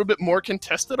be a little bit more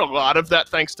contested, a lot of that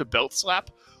thanks to Belt Slap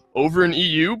over in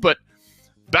EU, but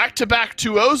back-to-back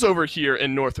 2-0s over here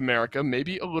in North America,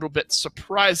 maybe a little bit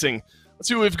surprising. Let's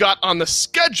see what we've got on the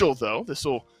schedule, though. This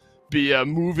will be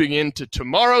moving into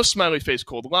tomorrow. Smiley Face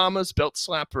Cold Llamas, Belt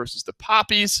Slap versus the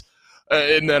Poppies,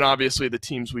 and then obviously the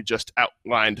teams we just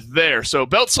outlined there. So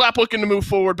Belt Slap looking to move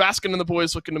forward, Baskin and the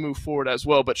boys looking to move forward as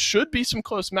well, but should be some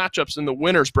close matchups in the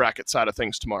winners bracket side of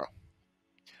things tomorrow.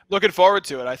 Looking forward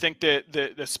to it. I think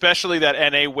that especially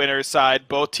that NA winners side,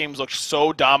 both teams looked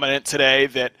so dominant today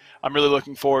that I'm really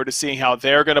looking forward to seeing how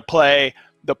they're going to play.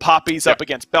 The Poppies up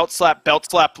against Belt Slap.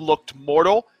 Belt Slap looked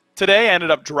mortal today,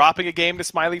 ended up dropping a game to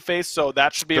Smiley Face, so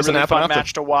that should be a really fun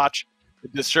match to watch.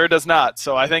 This sure does not.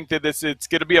 So I think that it's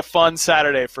going to be a fun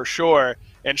Saturday for sure,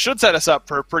 and should set us up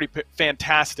for a pretty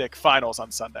fantastic finals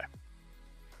on Sunday.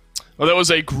 Well, that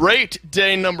was a great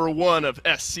day number 1 of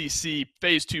SCC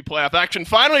Phase 2 playoff action.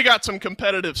 Finally got some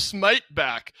competitive SMITE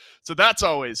back, so that's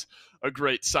always a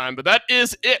great sign. But that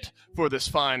is it for this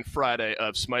fine Friday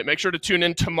of SMITE. Make sure to tune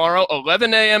in tomorrow,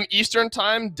 11 a.m. Eastern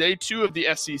Time, day 2 of the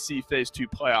SCC Phase 2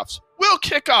 playoffs will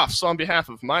kick off. So on behalf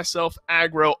of myself,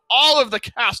 Agro, all of the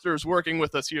casters working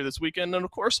with us here this weekend, and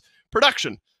of course,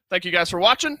 production, thank you guys for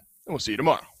watching, and we'll see you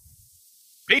tomorrow.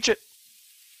 Beach it.